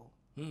table,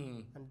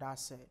 and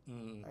that's it.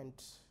 And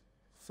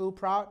feel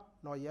proud,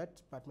 not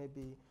yet, but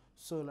maybe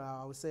soon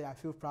I would say I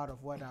feel proud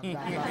of what I've done.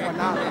 But for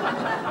now,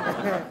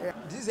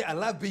 Did you say I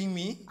love being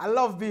me? I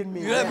love being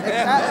me.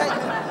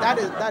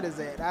 That is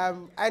it.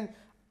 And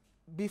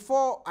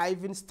before I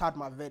even start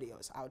my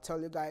videos, I'll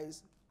tell you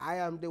guys, I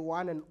am the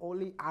one and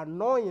only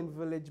annoying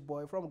village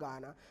boy from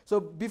Ghana. So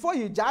before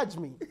you judge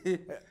me,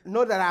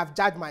 know that I've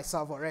judged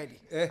myself already.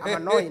 I'm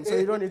annoying, so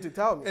you don't need to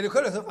tell me. And you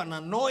call yourself an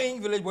annoying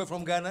village boy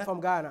from Ghana?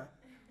 From Ghana.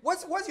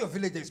 What's your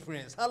village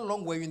experience? How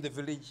long were you in the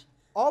village?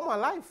 All my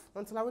life,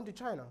 until I went to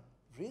China.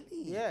 Really?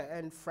 Yeah,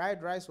 and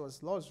fried rice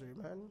was luxury,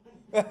 man.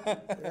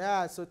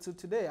 Yeah, so to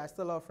today, I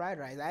still love fried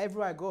rice.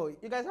 Everywhere I go,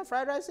 you guys have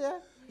fried rice here?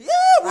 Yeah,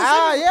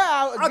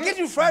 I'll get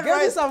you fried Give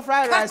rice. me some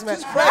fried rice, man.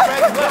 Fried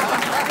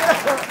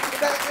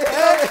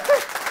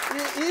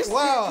You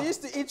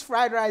used to eat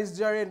fried rice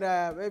during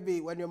maybe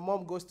when your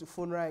mom goes to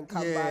funeral and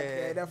come back.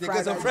 Then you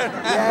get some fried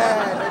rice.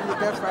 Yeah, then you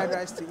get fried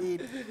rice to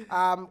eat.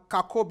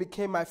 Kako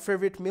became my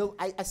favorite meal.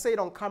 I say it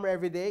on camera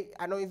every day.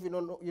 I don't know if you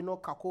know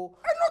kako.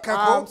 I know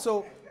kako.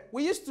 So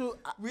we used to.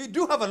 We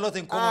do have a lot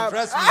in common,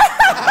 trust me.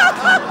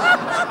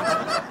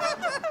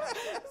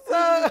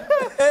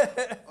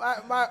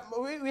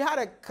 We had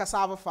a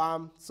cassava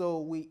farm, so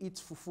we eat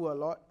fufu a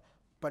lot.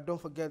 But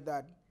don't forget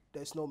that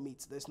there's no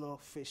meat, there's no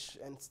fish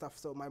and stuff.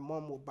 So my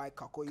mom will buy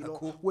kako. You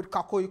know, with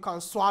kako you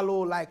can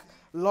swallow like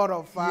a lot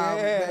of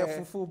the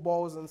fufu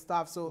balls and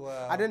stuff. So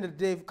at the end of the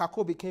day,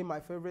 kako became my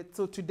favorite.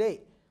 So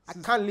today, I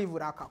can't live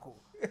without kako.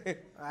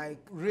 Like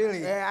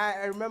really? Yeah,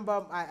 I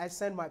remember I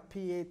sent my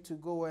PA to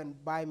go and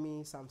buy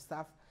me some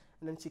stuff,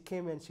 and then she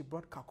came and she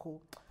brought kako.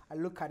 I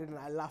look at it and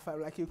I laugh.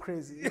 I'm like, you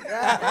crazy.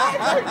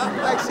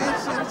 Like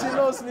she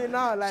knows me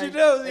now. Like, she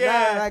knows,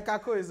 yeah. Like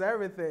Kako is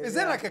everything. Is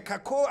there like a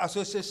Kako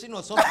association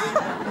or something?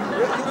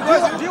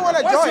 Do you want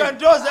to join? Once you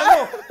endorse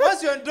them,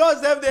 once you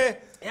endorse them,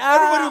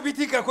 everybody will be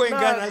thinking Kako in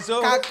Ghana.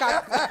 So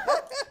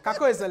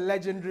Kako is a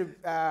legendary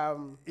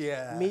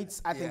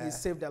meat. I think yeah. he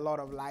saved a lot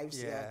of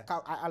lives. Yeah.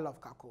 I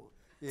love Kako.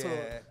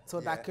 Yeah.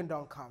 So that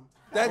kingdom come.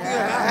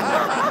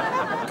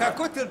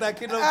 Kako till that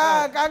kingdom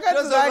come. Kako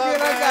till that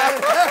kingdom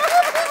come.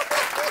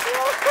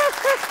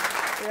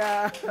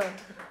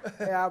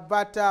 Yeah,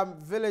 but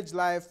village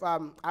life, I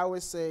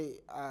always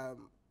say I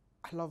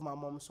love my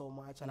mom so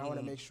much, and I want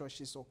to make sure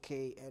she's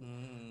okay,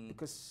 and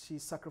because she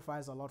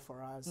sacrificed a lot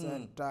for us.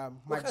 And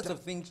what kinds of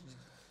things?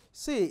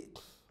 See,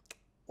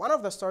 one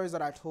of the stories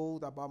that I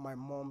told about my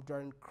mom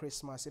during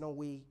Christmas, you know,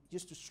 we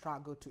used to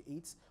struggle to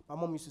eat. My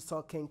mom used to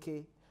sell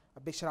kenke. A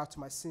big shout out to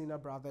my senior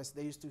brothers.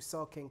 They used to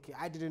sell kenke.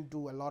 I didn't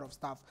do a lot of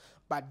stuff,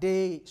 but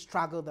they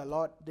struggled a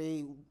lot.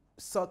 They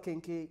sell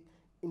kenke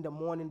in the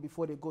morning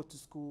before they go to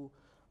school.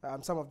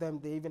 Some of them,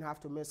 they even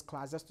have to miss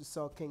class just to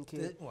sell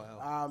kenke.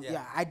 Wow.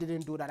 Yeah, I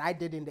didn't do that. I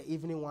did in the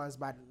evening ones,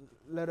 but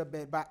a little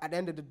bit. But at the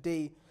end of the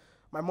day,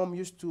 my mom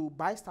used to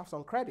buy stuff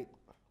on credit.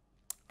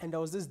 And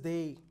there was this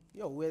day,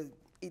 we're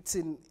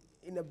eating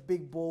in a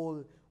big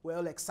bowl. We're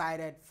all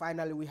excited.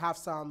 Finally, we have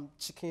some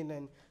chicken,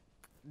 and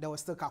there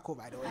was still Kako,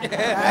 by the way. And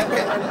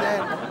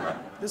then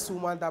this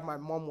woman that my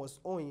mom was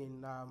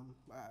owing,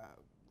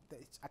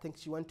 I think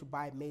she went to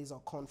buy maize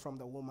or corn from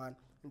the woman,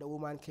 and the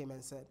woman came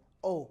and said,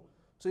 "Oh,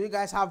 so you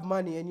guys have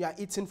money and you are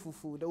eating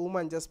fufu." The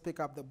woman just picked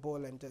up the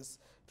bowl and just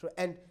threw,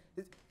 and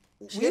we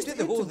used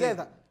to eat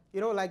together.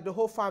 You know, like the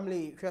whole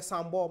family. Here's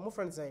some boy, my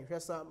friends saying,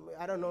 here's some,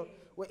 I don't know.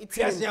 We're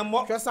eating. Here's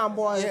some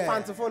boy.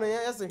 Fancy phone.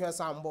 Yes, here's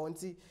some boy.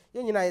 See,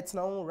 you know, it's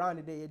now around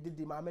the day. You did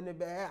the man.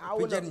 I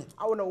want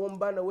a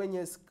woman when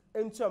you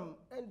and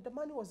the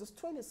money was just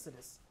 20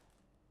 cedis.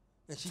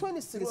 20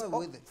 cedis.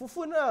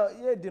 Fufu na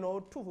you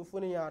know 2 fufu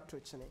na you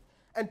touching.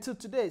 Until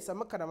today,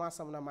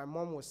 my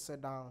mom was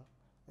sit down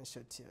and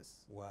shed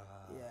tears. Wow.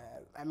 Yeah,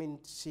 I mean,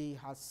 she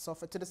has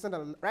suffered to the extent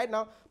that right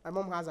now my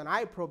mom has an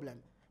eye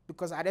problem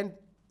because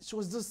she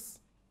was just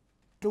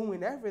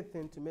doing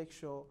everything to make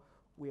sure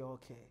we're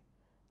okay.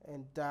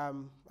 And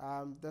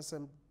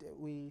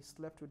we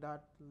slept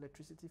without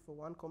electricity for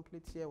 1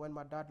 complete year when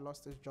my dad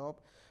lost his job.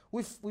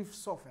 We've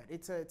suffered.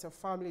 It's a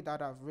family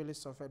that have really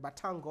suffered. But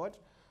thank God,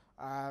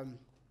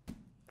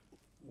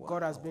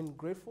 God has been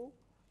grateful.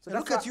 So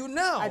look at you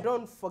now. I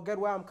don't forget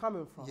where I'm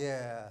coming from.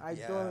 Yeah. I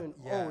don't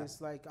always,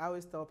 like, I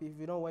always tell people, if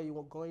you know where you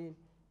were going,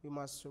 you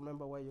must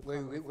remember where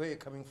you're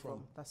coming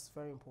from. That's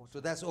very important. So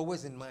that's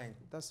always in mind.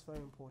 That's very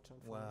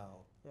important.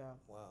 Wow. Yeah.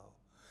 Wow.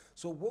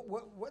 So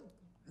what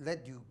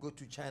led you go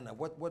to China?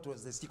 What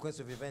was the sequence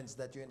of events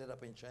that you ended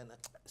up in China?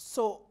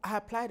 So I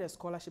applied a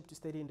scholarship to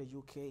study in the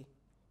UK.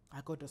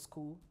 I got to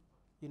school,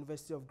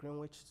 University of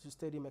Greenwich, to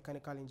study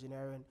mechanical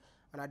engineering.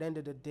 And at the end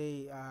of the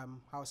day,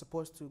 I was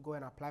supposed to go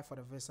and apply for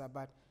the visa,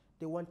 but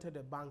they wanted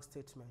a bank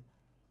statement.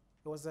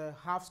 It was a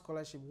half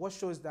scholarship, what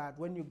shows that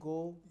when you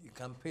go, you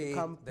can pay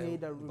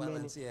the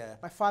remaining. Yeah.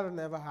 My father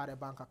never had a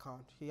bank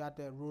account. He had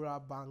a rural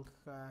bank,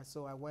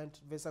 so I went,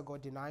 visa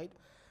got denied.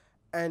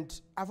 And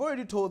I've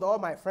already told all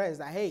my friends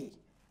that, hey,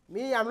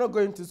 me, I'm not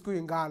going to school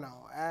in Ghana.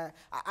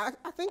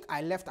 I think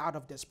I left out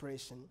of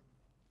desperation.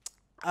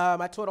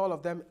 I told all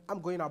of them,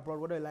 I'm going abroad,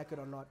 whether you like it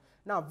or not.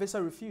 Now,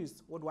 visa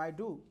refused. What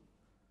do?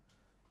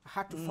 I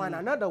had to find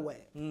another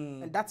way.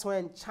 And that's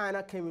when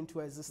China came into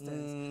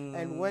existence.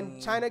 And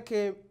when China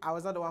came, I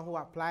was not the one who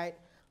applied.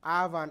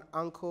 I have an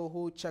uncle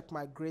who checked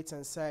my grades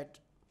and said,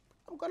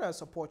 I'm going to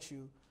support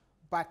you,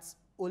 but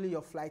only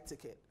your flight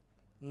ticket.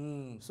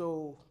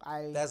 So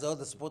that's all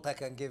the support I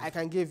can give. I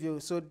can give you.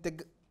 So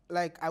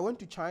I went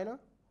to China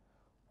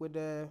with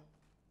a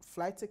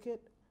flight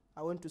ticket.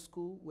 I went to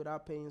school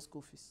without paying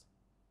school fees.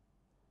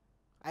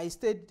 I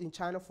stayed in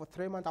China for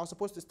 3 months. I was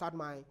supposed to start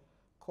my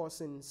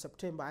course in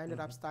September. I ended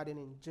up starting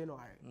in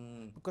January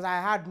because I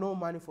had no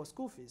money for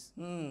school fees,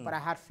 but I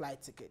had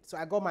flight ticket. So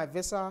I got my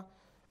visa.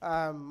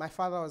 My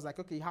father was like,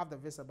 okay, you have the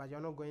visa, but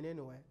you're not going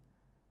anywhere.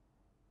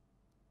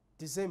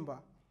 December,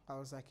 I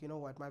was like, you know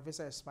what, my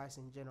visa expires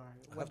in January.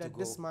 Whether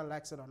this man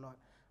likes it or not,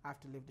 I have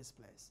to leave this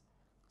place.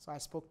 So I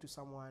spoke to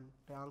someone,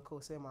 the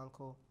uncle, same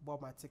uncle,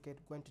 bought my ticket,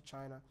 went to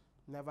China,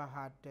 never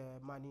had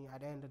money.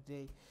 At the end of the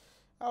day,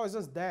 I was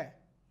just there.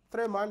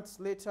 3 months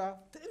later.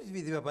 Tell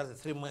me about the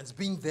 3 months.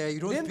 Being there,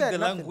 you don't speak the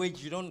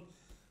language, you don't.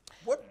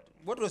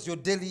 What was your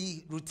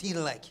daily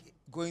routine like?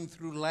 Going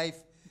through life?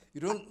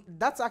 You don't.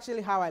 That's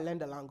actually how I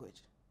learned the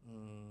language.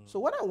 So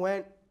when I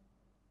went,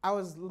 I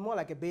was more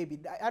like a baby.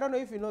 I don't know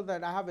if you know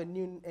that I have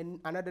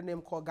another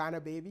name called Ghana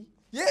Baby.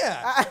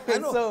 Yeah, I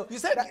know. So you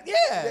said,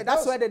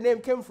 that's where the name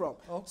came from.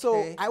 Okay.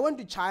 So I went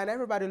to China,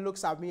 everybody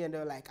looks at me and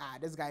they're like,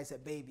 this guy is a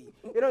baby.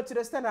 You know, to the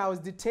extent I was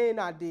detained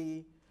at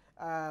the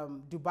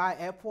Dubai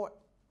airport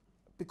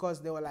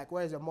because they were like,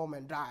 where's your mom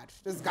and dad?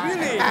 This guy,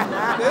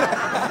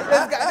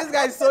 this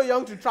guy is so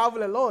young to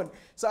travel alone.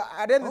 So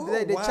at the end of the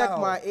day, they checked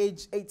my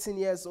age, 18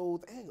 years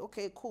old. Hey,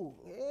 okay, cool.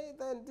 Hey,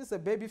 then this is a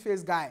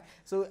baby-faced guy.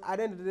 So at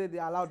the end of the day, they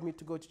allowed me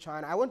to go to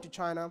China. I went to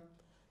China.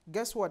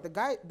 Guess what? The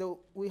guy,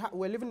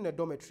 we're living in a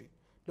dormitory.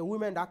 The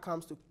women that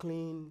comes to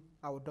clean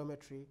our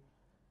dormitory,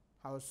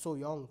 I was so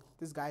young.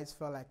 These guys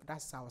felt like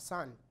that's our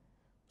son.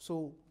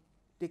 So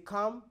they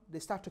come, they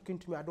start talking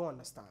to me. I don't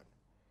understand.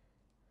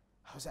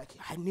 I was like,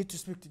 I need to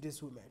speak to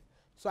this woman.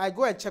 So I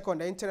go and check on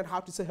the internet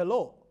how to say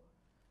hello.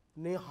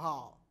 Ni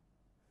hao.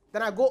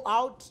 Then I go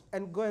out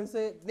and go and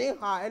say ni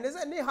hao. And they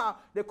say ni hao.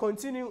 They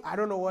continue. I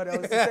don't know what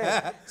else to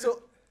say.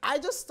 So I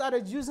just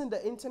started using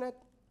the internet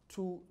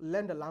to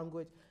learn the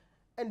language.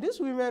 And these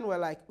women were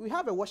like, we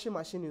have a washing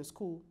machine in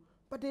school,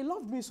 but they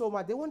loved me so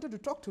much. They wanted to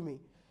talk to me.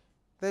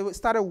 They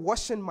started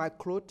washing my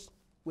clothes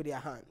with their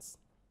hands.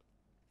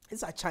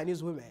 These are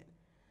Chinese women.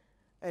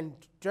 And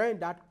during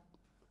that,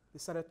 they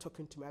started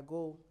talking to me. I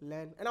go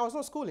learn, and I was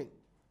not schooling.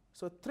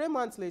 So 3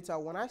 months later,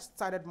 when I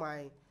started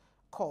my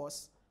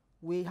course,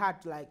 we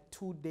had like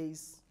 2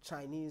 days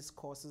Chinese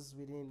courses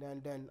within,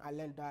 and then I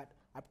learned that,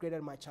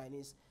 upgraded my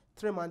Chinese.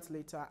 3 months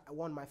later, I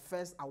won my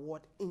first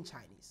award in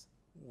Chinese.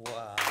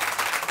 Wow.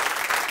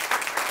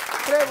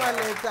 3 months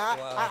later,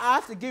 I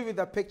have to give you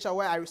the picture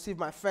where I received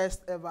my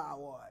first ever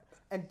award.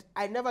 And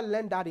I never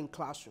learned that in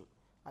classroom.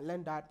 I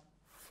learned that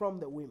from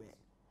the women.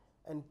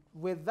 And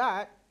with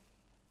that,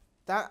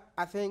 that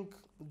I think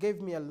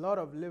gave me a lot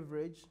of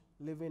leverage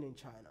living in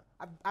China.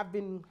 I've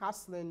been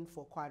hustling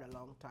for quite a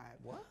long time.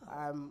 Wow.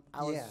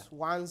 I was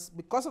once,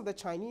 because of the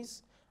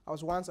Chinese, I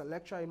was once a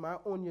lecturer in my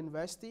own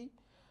university.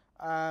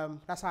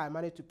 That's how I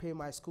managed to pay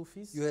my school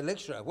fees. You're a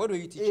lecturer. What were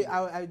you teaching?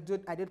 I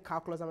did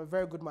calculus. I'm a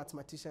very good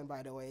mathematician,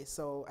 by the way.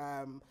 So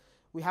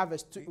we have a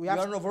You're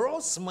an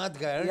overall smart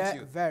guy, aren't you?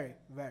 Yeah, very,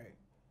 very.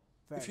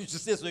 If you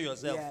should say so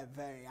yourself. Yeah,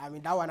 very. I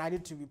mean, that one I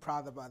need to be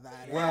proud about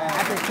that. Wow. Yeah,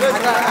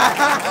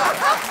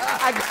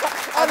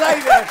 I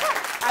like that.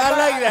 I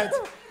like that.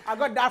 I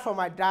got that from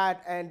my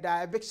dad, and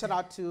a big shout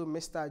out to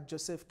Mr.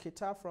 Joseph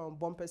Kita from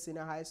Bomper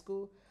Senior High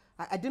School.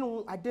 I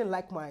didn't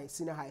like my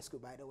senior high school,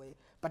 by the way,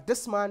 but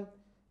this man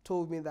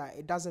told me that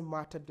it doesn't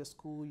matter the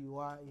school you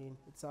are in,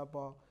 it's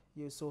about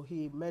you. So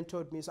he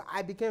mentored me. So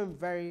I became a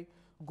very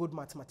good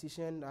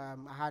mathematician. I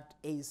had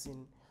A's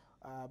in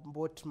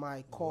both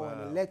my core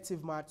and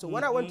elective math. So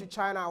when I went to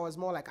China, I was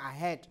more like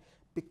ahead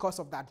because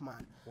of that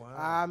man.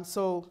 Wow.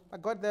 So I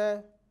got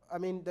there. I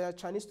mean, the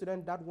Chinese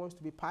student that wants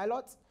to be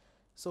pilots,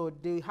 so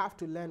they have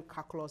to learn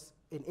calculus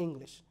in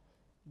English.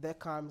 There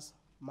comes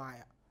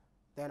Maya.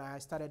 Then I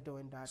started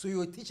doing that. So you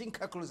were teaching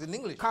calculus in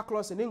English?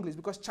 Calculus in English,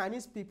 because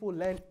Chinese people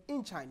learn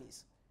in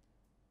Chinese.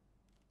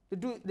 They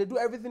do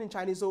everything in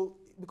Chinese. So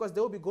because they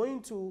will be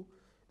going to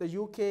the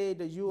UK,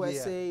 the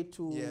USA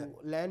to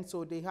learn,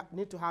 so they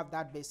need to have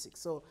that basics.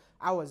 So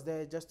I was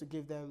there just to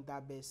give them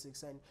that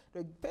basics, and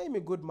they pay me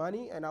good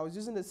money, and I was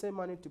using the same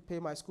money to pay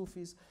my school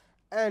fees.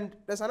 And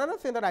there's another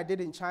thing that I did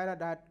in China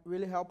that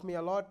really helped me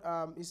a lot.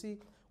 You see,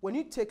 when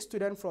you take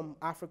students from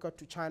Africa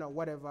to China,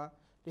 whatever,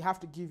 they have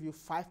to give you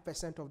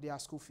 5% of their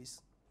school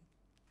fees.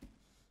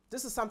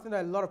 This is something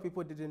that a lot of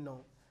people didn't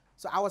know.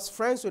 So I was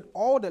friends with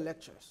all the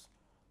lecturers,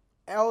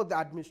 all the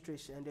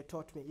administration, and they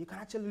taught me, you can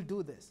actually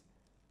do this.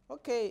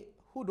 Okay,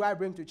 who do I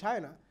bring to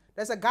China?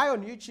 There's a guy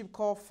on YouTube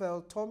called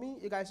Phil Tommy.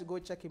 You guys should go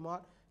check him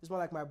out. He's more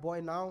like my boy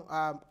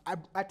now.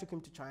 I took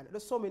him to China.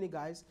 There's so many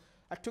guys.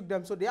 I took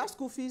them. So their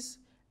school fees,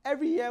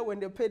 every year when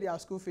they pay their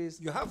school fees,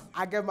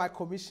 I get my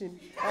commission.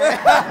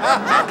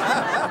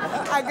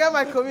 I get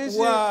my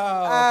commission.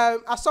 Wow.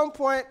 At some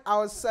point, I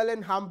was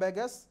selling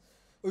hamburgers.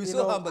 You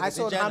sold hamburgers I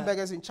sold in China?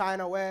 hamburgers in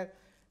China, where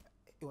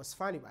it was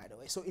funny, by the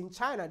way. So in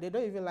China, they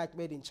don't even like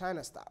made in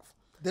China stuff.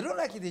 They don't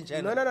like it in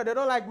China? No, they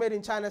don't like made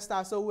in China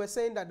stuff. So we're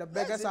saying that the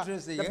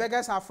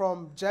beggars are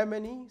from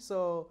Germany.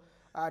 So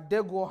they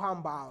go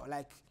Hambao,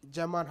 like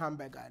German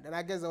hamburger. Then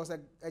I guess there was a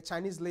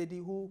Chinese lady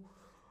who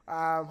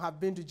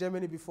had been to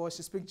Germany before.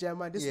 She speaks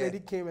German. This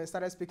lady came and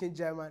started speaking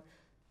German.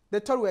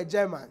 They thought we were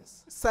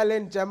Germans,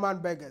 selling German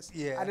burgers.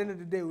 Yeah. At the end of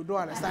the day, we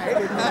don't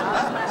understand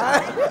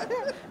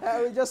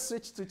anything. We just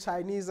switched to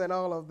Chinese and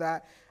all of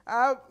that.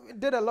 We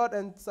did a lot,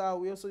 and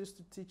we also used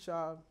to teach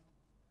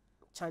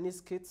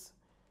Chinese kids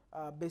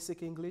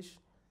basic English.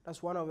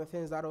 That's one of the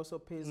things that also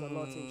pays a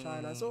lot in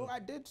China. So I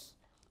did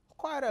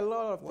quite a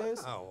lot of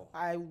things.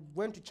 I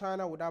went to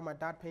China without my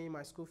dad paying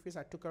my school fees.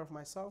 I took care of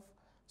myself.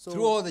 So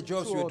through all the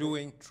jobs you were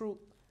doing?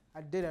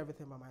 I did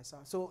everything by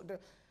myself. So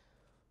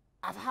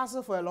I've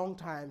hustled for a long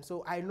time,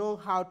 so I know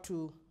how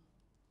to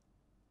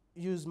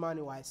use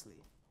money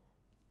wisely.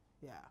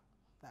 Yeah,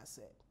 that's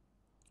it.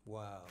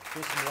 Wow.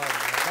 That's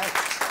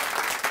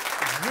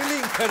really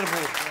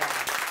incredible. Yeah.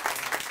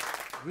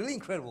 Really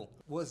incredible.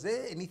 Was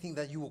there anything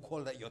that you would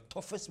call that your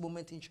toughest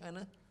moment in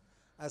China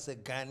as a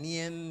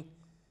Ghanaian?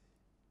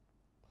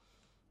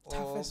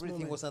 Or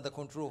everything was under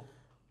control?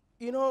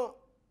 You know,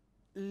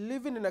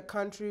 living in a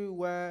country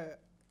where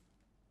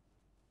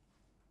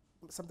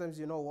sometimes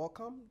you're not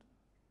welcomed,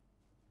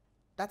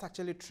 that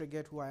actually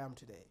triggered who I am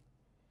today.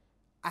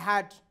 I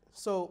had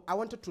So I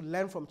wanted to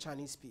learn from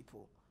Chinese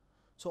people.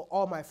 So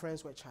all my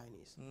friends were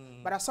Chinese.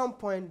 But at some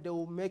point, they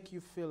will make you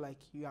feel like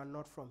you are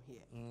not from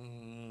here.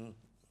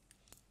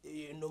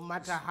 No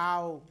matter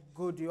how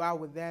good you are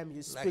with them,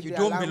 you speak their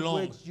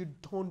language, you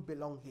don't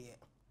belong here.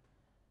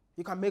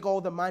 You can make all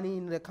the money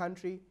in the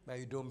country, but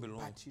you don't belong.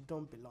 But you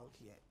don't belong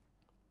here.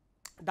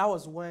 That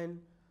was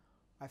when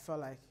I felt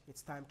like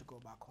it's time to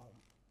go back home.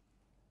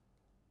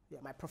 Yeah,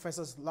 my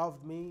professors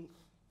loved me.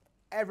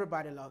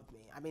 Everybody loved me.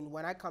 I mean,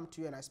 when I come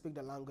to you and I speak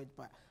the language,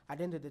 but at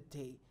the end of the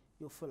day,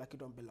 you'll feel like you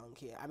don't belong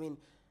here. I mean,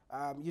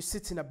 you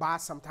sit in a bar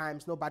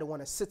sometimes, nobody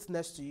want to sit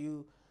next to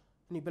you,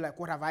 and you'll be like,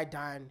 what have I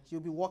done?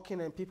 You'll be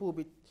walking and people will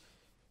be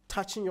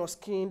touching your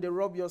skin, they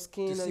rub your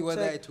skin to and see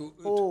whether check,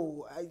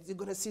 you're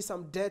going to see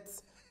some dirt.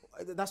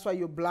 That's why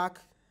you're black.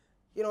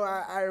 You know,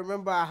 I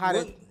remember I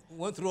had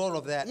went through all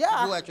of that.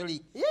 Yeah. You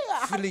actually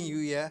feeling you,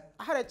 yeah?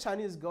 I had a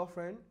Chinese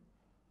girlfriend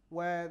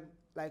where,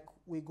 like,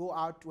 we go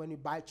out when we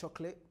buy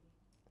chocolate.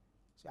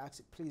 She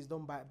asked, please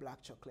don't buy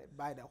black chocolate,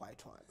 buy the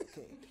white one,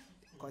 okay?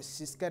 Because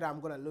she's scared I'm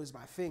going to lose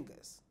my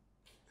fingers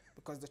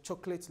because the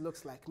chocolate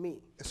looks like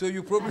me. So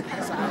you probably...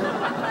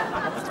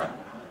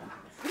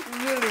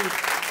 Really?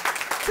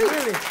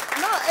 Really?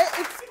 No,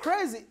 it's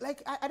crazy.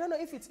 Like, I don't know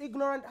if it's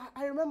ignorant.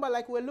 I remember,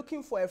 like, we're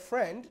looking for a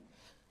friend.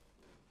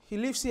 He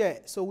lives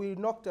here, so we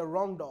knocked the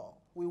wrong door.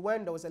 We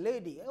went, there was a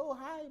lady. Oh,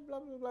 hi, blah,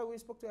 blah, blah. We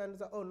spoke to her and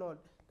said, oh, no,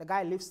 the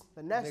guy lives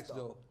the next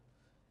door.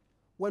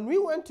 When we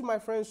went to my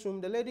friend's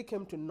room, the lady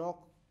came to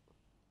knock.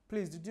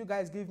 Please, did you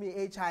guys give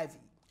me HIV?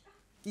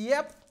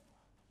 Yep.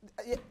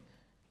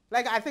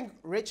 Like, I think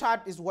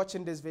Richard is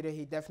watching this video.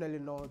 He definitely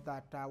knows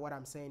that what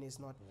I'm saying is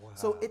not. Wow.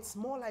 So it's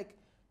more like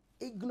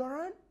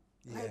ignorant.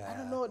 Like, I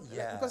don't know.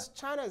 Like, because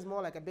China is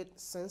more like a bit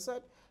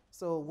censored.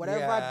 So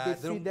whatever they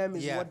feed them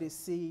is what they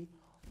see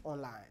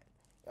online.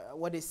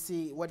 What they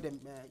see, what the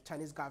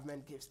Chinese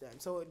government gives them.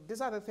 So these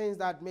are the things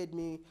that made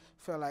me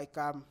feel like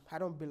I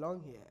don't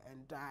belong here.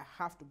 And I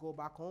have to go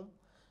back home.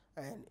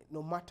 And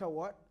no matter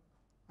what,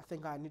 I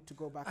think I need to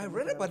go back. I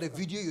read about the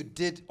video you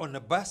did on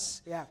the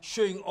bus,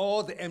 showing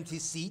all the empty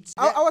seats.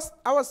 I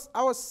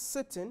was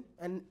sitting,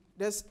 and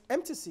there's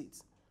empty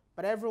seats,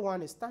 but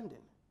everyone is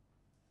standing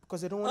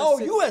because they don't want to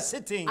sit. Oh, you were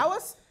sitting. I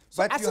was.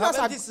 So but as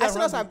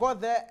soon as I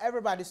got there,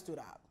 everybody stood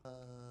up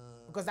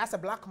because that's a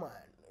black man.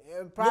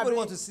 Nobody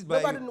wants to sit by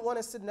you. Nobody didn't want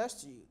to sit next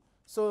to you.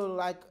 So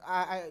like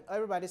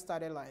everybody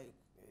started like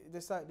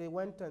they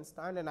went and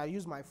stand, and I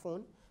used my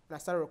phone and I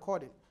started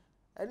recording.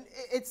 And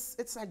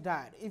it's like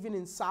that. Even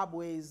in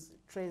subways,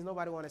 trains,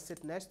 nobody want to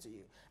sit next to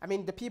you. I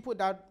mean, the people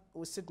that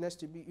will sit next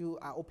to you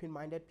are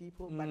open-minded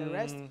people. But the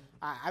rest,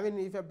 I mean,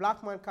 if a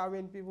black man comes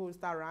in, people will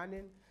start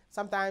running.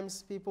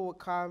 Sometimes people will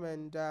come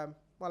and,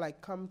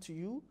 come to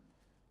you,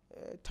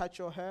 touch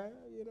your hair,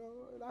 you know,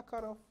 that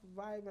kind of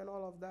vibe and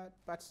all of that.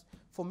 But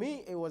for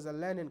me, it was a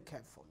learning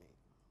curve for me.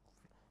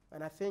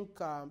 And I think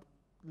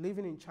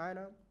living in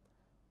China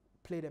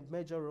played a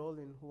major role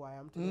in who I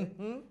am today.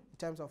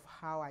 In terms of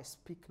how I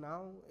speak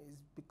now is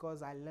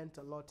because I learned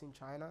a lot in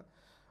China.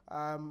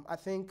 I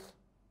think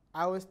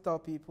I always tell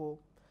people,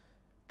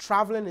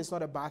 traveling is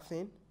not a bad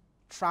thing.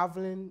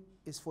 Traveling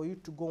is for you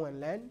to go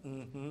and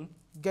learn,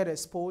 get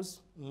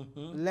exposed,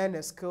 learn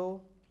a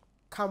skill,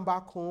 come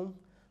back home,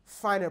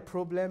 find a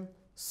problem,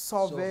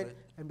 solve it,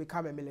 and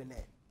become a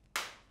millionaire.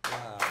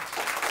 Wow.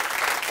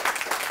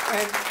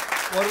 And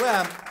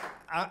well,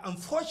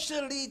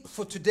 unfortunately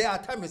for today,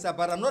 our time is up,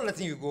 but I'm not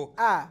letting you go.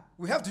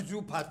 We have to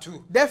do part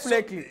 2.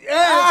 Definitely. So,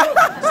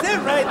 stay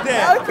right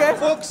there. Okay.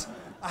 Folks,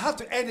 I have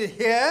to end it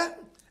here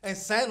and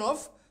sign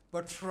off,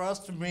 but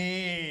trust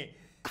me,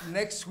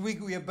 next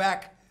week we are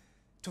back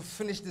to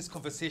finish this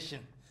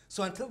conversation.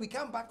 So until we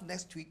come back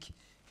next week,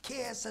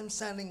 KSM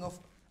signing off,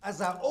 as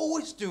I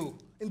always do,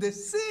 in the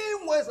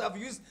same words I've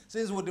used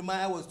since Wode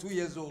was 2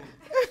 years old.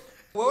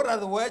 What are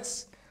the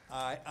words?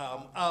 I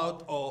am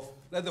out of,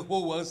 let the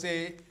whole world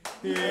say,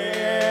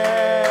 yeah.